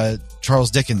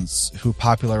Charles Dickens who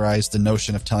popularized the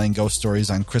notion of telling ghost stories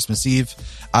on Christmas Eve,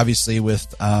 obviously with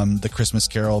the Christmas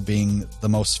Carol being the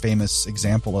most famous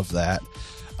example of that.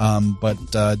 But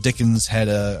Dickens had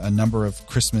a number of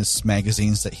Christmas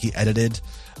magazines that he edited,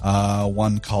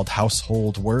 one called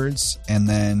Household Words, and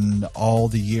then all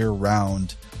the year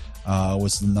round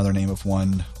was another name of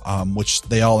one, which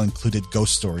they all included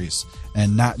ghost stories,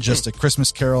 and not just A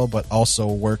Christmas Carol, but also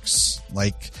works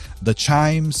like The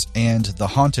Chimes and The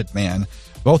Haunted Man,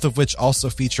 both of which also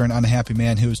feature an unhappy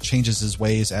man who changes his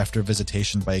ways after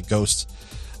visitation by a ghost.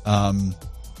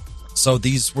 So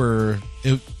these were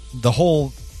the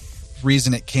whole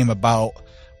reason it came about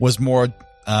was more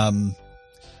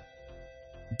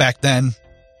back then.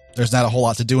 There's not a whole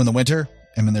lot to do in the winter.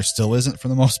 I mean, there still isn't for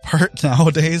the most part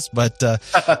nowadays, but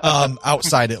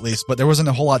outside at least. But there wasn't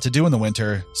a whole lot to do in the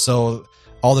winter, so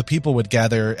all the people would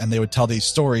gather and they would tell these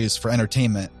stories for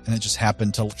entertainment, and it just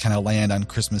happened to kind of land on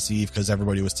Christmas Eve because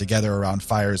everybody was together around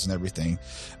fires and everything.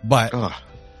 But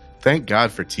thank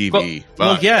God for TV.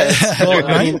 Well, yeah.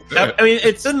 I mean,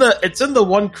 it's in the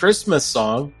one Christmas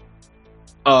song.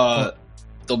 There'll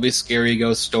be scary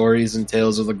ghost stories and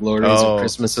tales of the glories of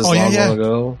Christmases long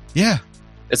ago. Yeah.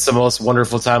 It's the most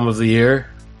wonderful time of the year.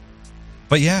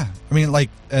 But yeah, I mean, like,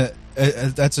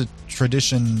 that's a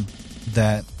tradition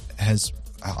that has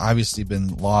obviously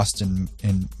been lost in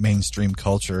mainstream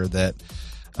culture that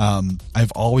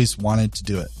I've always wanted to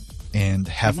do it and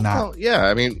have not. Well, yeah,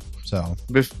 I mean, so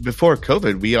before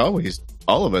COVID,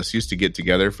 all of us used to get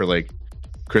together for like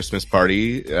Christmas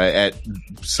party at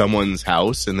someone's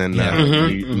house, and then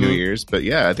New Year's. But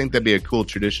yeah, I think that'd be a cool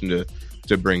tradition to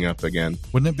bring up again.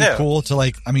 Wouldn't it be cool to,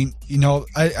 like, I mean, you know,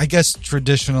 I guess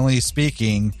traditionally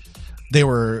speaking, they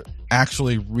were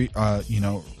actually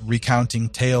recounting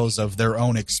tales of their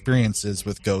own experiences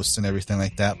with ghosts and everything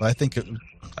like that. But I think it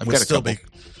would still be.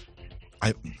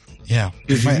 We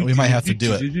might have to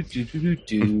do it.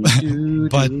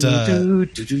 But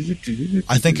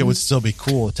I think it would still be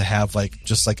cool to have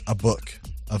just a book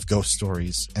of ghost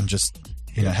stories and just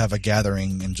have a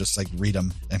gathering and just read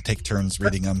them and take turns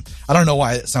reading them. I don't know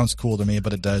why it sounds cool to me,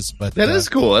 but it does. But that is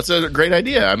cool. That's a great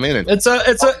idea. I mean,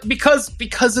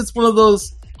 because it's one of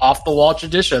those off the wall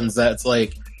traditions that's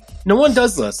like, no one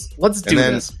does this. Let's do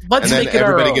this. Let's make it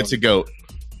our own. Everybody gets a goat.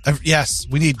 Yes,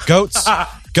 we need goats,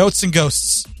 goats and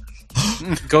ghosts.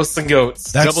 Ghosts and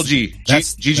goats. That's, Double G.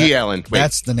 GG Allen. Wait.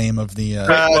 That's the name of the.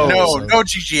 No,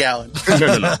 GG Allen.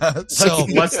 No. So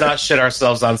let's not shit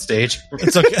ourselves on stage.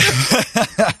 It's okay.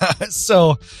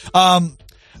 So,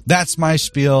 that's my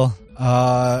spiel.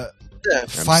 Final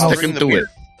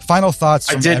thoughts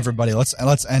from everybody.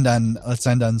 Let's end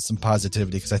on some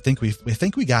positivity, because I think we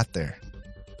got there.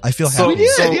 I feel happy.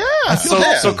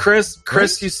 So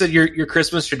Chris, you said your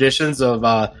Christmas traditions of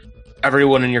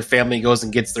everyone in your family goes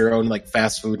and gets their own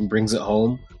fast food and brings it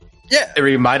home. Yeah, it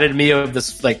reminded me of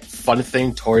this fun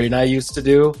thing Tori and I used to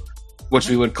do, which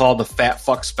we would call the Fat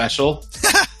Fuck Special.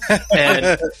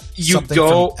 And you Something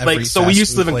go we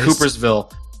used to live in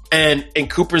Coopersville, and in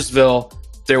Coopersville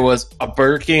there was a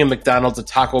Burger King, a McDonald's, a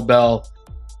Taco Bell,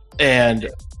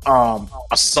 and a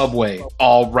Subway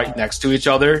all right next to each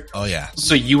other. Oh yeah.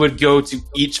 So you would go to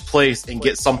each place and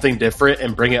get something different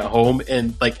and bring it home,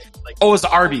 and it was the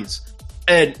Arby's.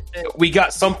 And we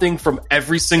got something from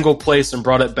every single place and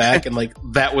brought it back, and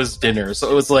that was dinner. So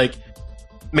it was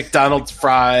McDonald's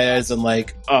fries and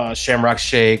Shamrock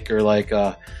Shake, or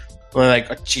a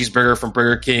cheeseburger from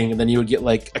Burger King, and then you would get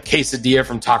a quesadilla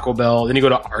from Taco Bell. Then you go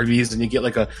to Arby's and you get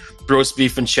a roast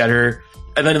beef and cheddar,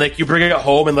 and then you bring it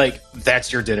home and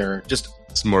that's your dinner. Just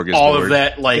smorgasbord. All of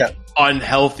that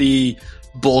unhealthy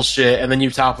bullshit, and then you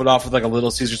top it off with a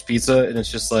Little Caesars pizza, and it's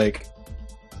just the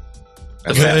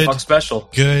Fat Fuck Special.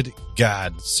 Good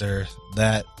God, sir,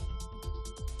 that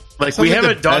we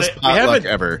haven't done it.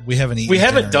 We haven't eaten. We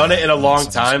haven't done it in a long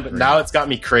time, but now it's got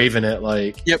me craving it.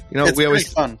 Yep,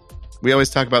 it's fun. We always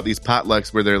talk about these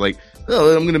potlucks where they're like,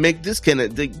 "Oh, I'm going to make this kind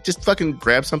of." Just fucking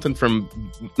grab something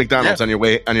from McDonald's on your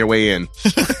way in.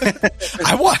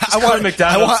 I want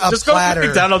McDonald's. Just go platter. to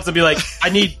McDonald's and be like, I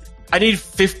need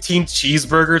 15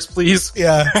 cheeseburgers, please.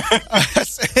 Yeah,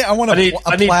 I want a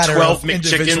platter 12 of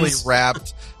individually McChickens.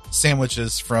 wrapped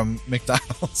sandwiches from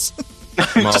McDonald's.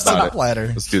 I'm all Just about a it. platter.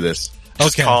 Let's do this.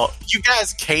 Okay. You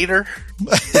guys cater?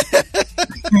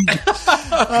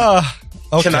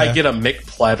 Okay. Can I get a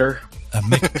McPlatter? A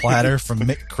McPlatter from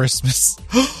McChristmas?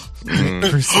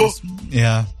 Christmas.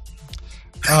 Yeah.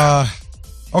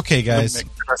 Okay, guys.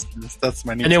 That's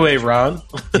my new. Anyway, Ron.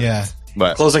 Yeah.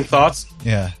 But Closing thoughts?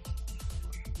 Yeah.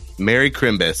 Merry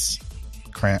Crimbus.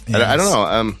 Yes. I don't know.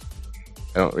 I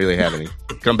don't really have any.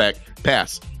 Come back.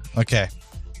 Pass. Okay.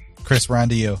 Chris, we're on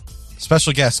to you.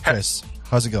 Special guest, Chris.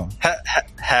 How's it going?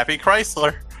 Happy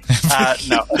Chrysler.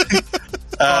 No.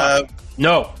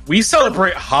 No, we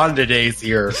celebrate Honda Days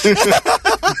here. We're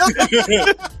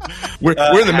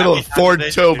in the middle of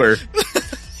Ford-tober.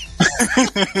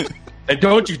 And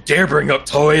don't you dare bring up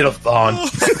Toyota-thon.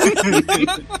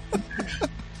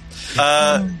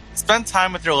 Spend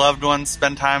time with your loved ones,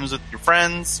 spend times with your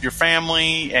friends, your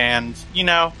family, and,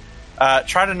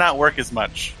 try to not work as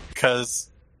much. Because,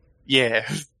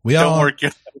 we don't all work.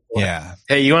 Yeah.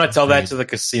 Hey, you want to tell that to the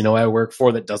casino I work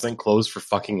for that doesn't close for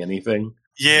fucking anything?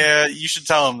 Yeah, you should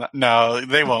tell them that. No,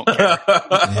 they won't care.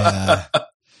 Yeah. All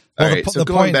Well, right, the so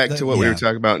going point back that- to what we yeah. were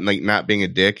talking about, like not being a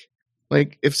dick.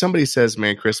 Like if somebody says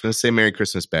Merry Christmas, say Merry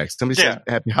Christmas back. Somebody says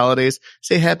Happy Holidays,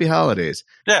 say Happy Holidays.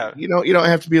 Yeah. You don't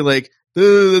have to be like,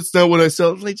 that's not what I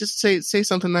said. Like just say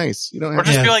something nice. You don't have Or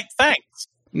just to be like, thanks.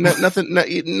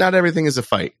 not everything is a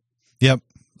fight. Yep,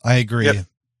 I agree. Yep.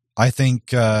 I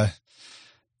think the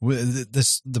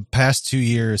past 2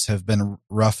 years have been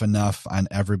rough enough on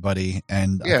everybody,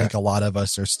 and I think a lot of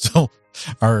us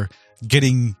are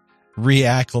getting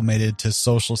reacclimated to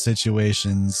social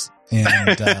situations,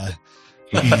 and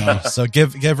so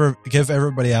give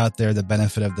everybody out there the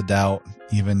benefit of the doubt,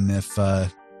 even if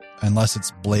unless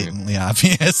it's blatantly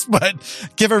obvious, but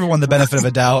give everyone the benefit of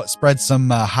a doubt. Spread some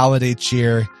holiday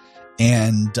cheer.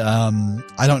 And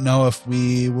I don't know if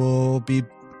we will be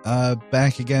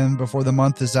back again before the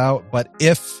month is out, but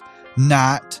if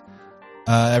not,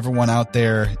 everyone out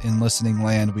there in listening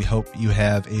land, we hope you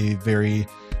have a very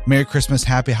Merry Christmas,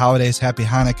 Happy Holidays, Happy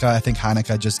Hanukkah. I think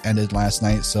Hanukkah just ended last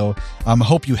night, so I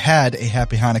hope you had a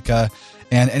Happy Hanukkah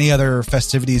and any other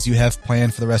festivities you have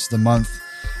planned for the rest of the month.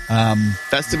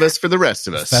 Festivus for the rest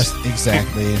of us.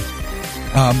 Exactly.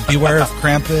 Beware of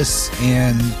Krampus,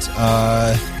 and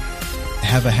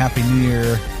have a Happy New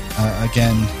Year.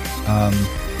 Again,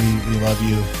 we love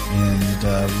you, and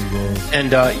we will.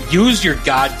 And use your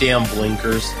goddamn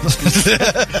blinkers.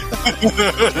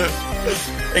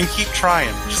 And keep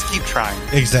trying. Just keep trying.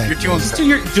 Exactly. You're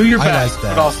doing good. Do your I best, like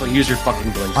that. but also use your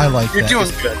fucking blinkers. I like You're that. doing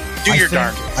good. Do your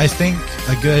darn. I think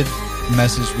a good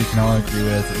message we can all agree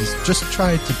with is just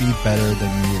try to be better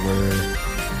than you were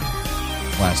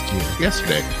last year.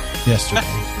 Yesterday.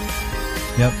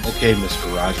 Yep. Okay,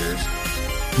 Mr. Rogers.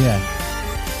 Yeah.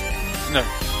 No.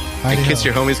 Heidi Kiss ho.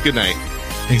 your homies goodnight.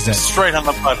 Exactly. Straight on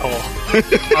the butthole.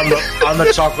 on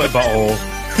the chocolate butthole.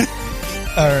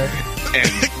 All right.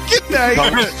 Good night.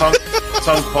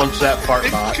 Tongue punch that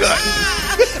fart box.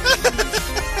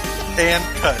 And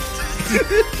cut.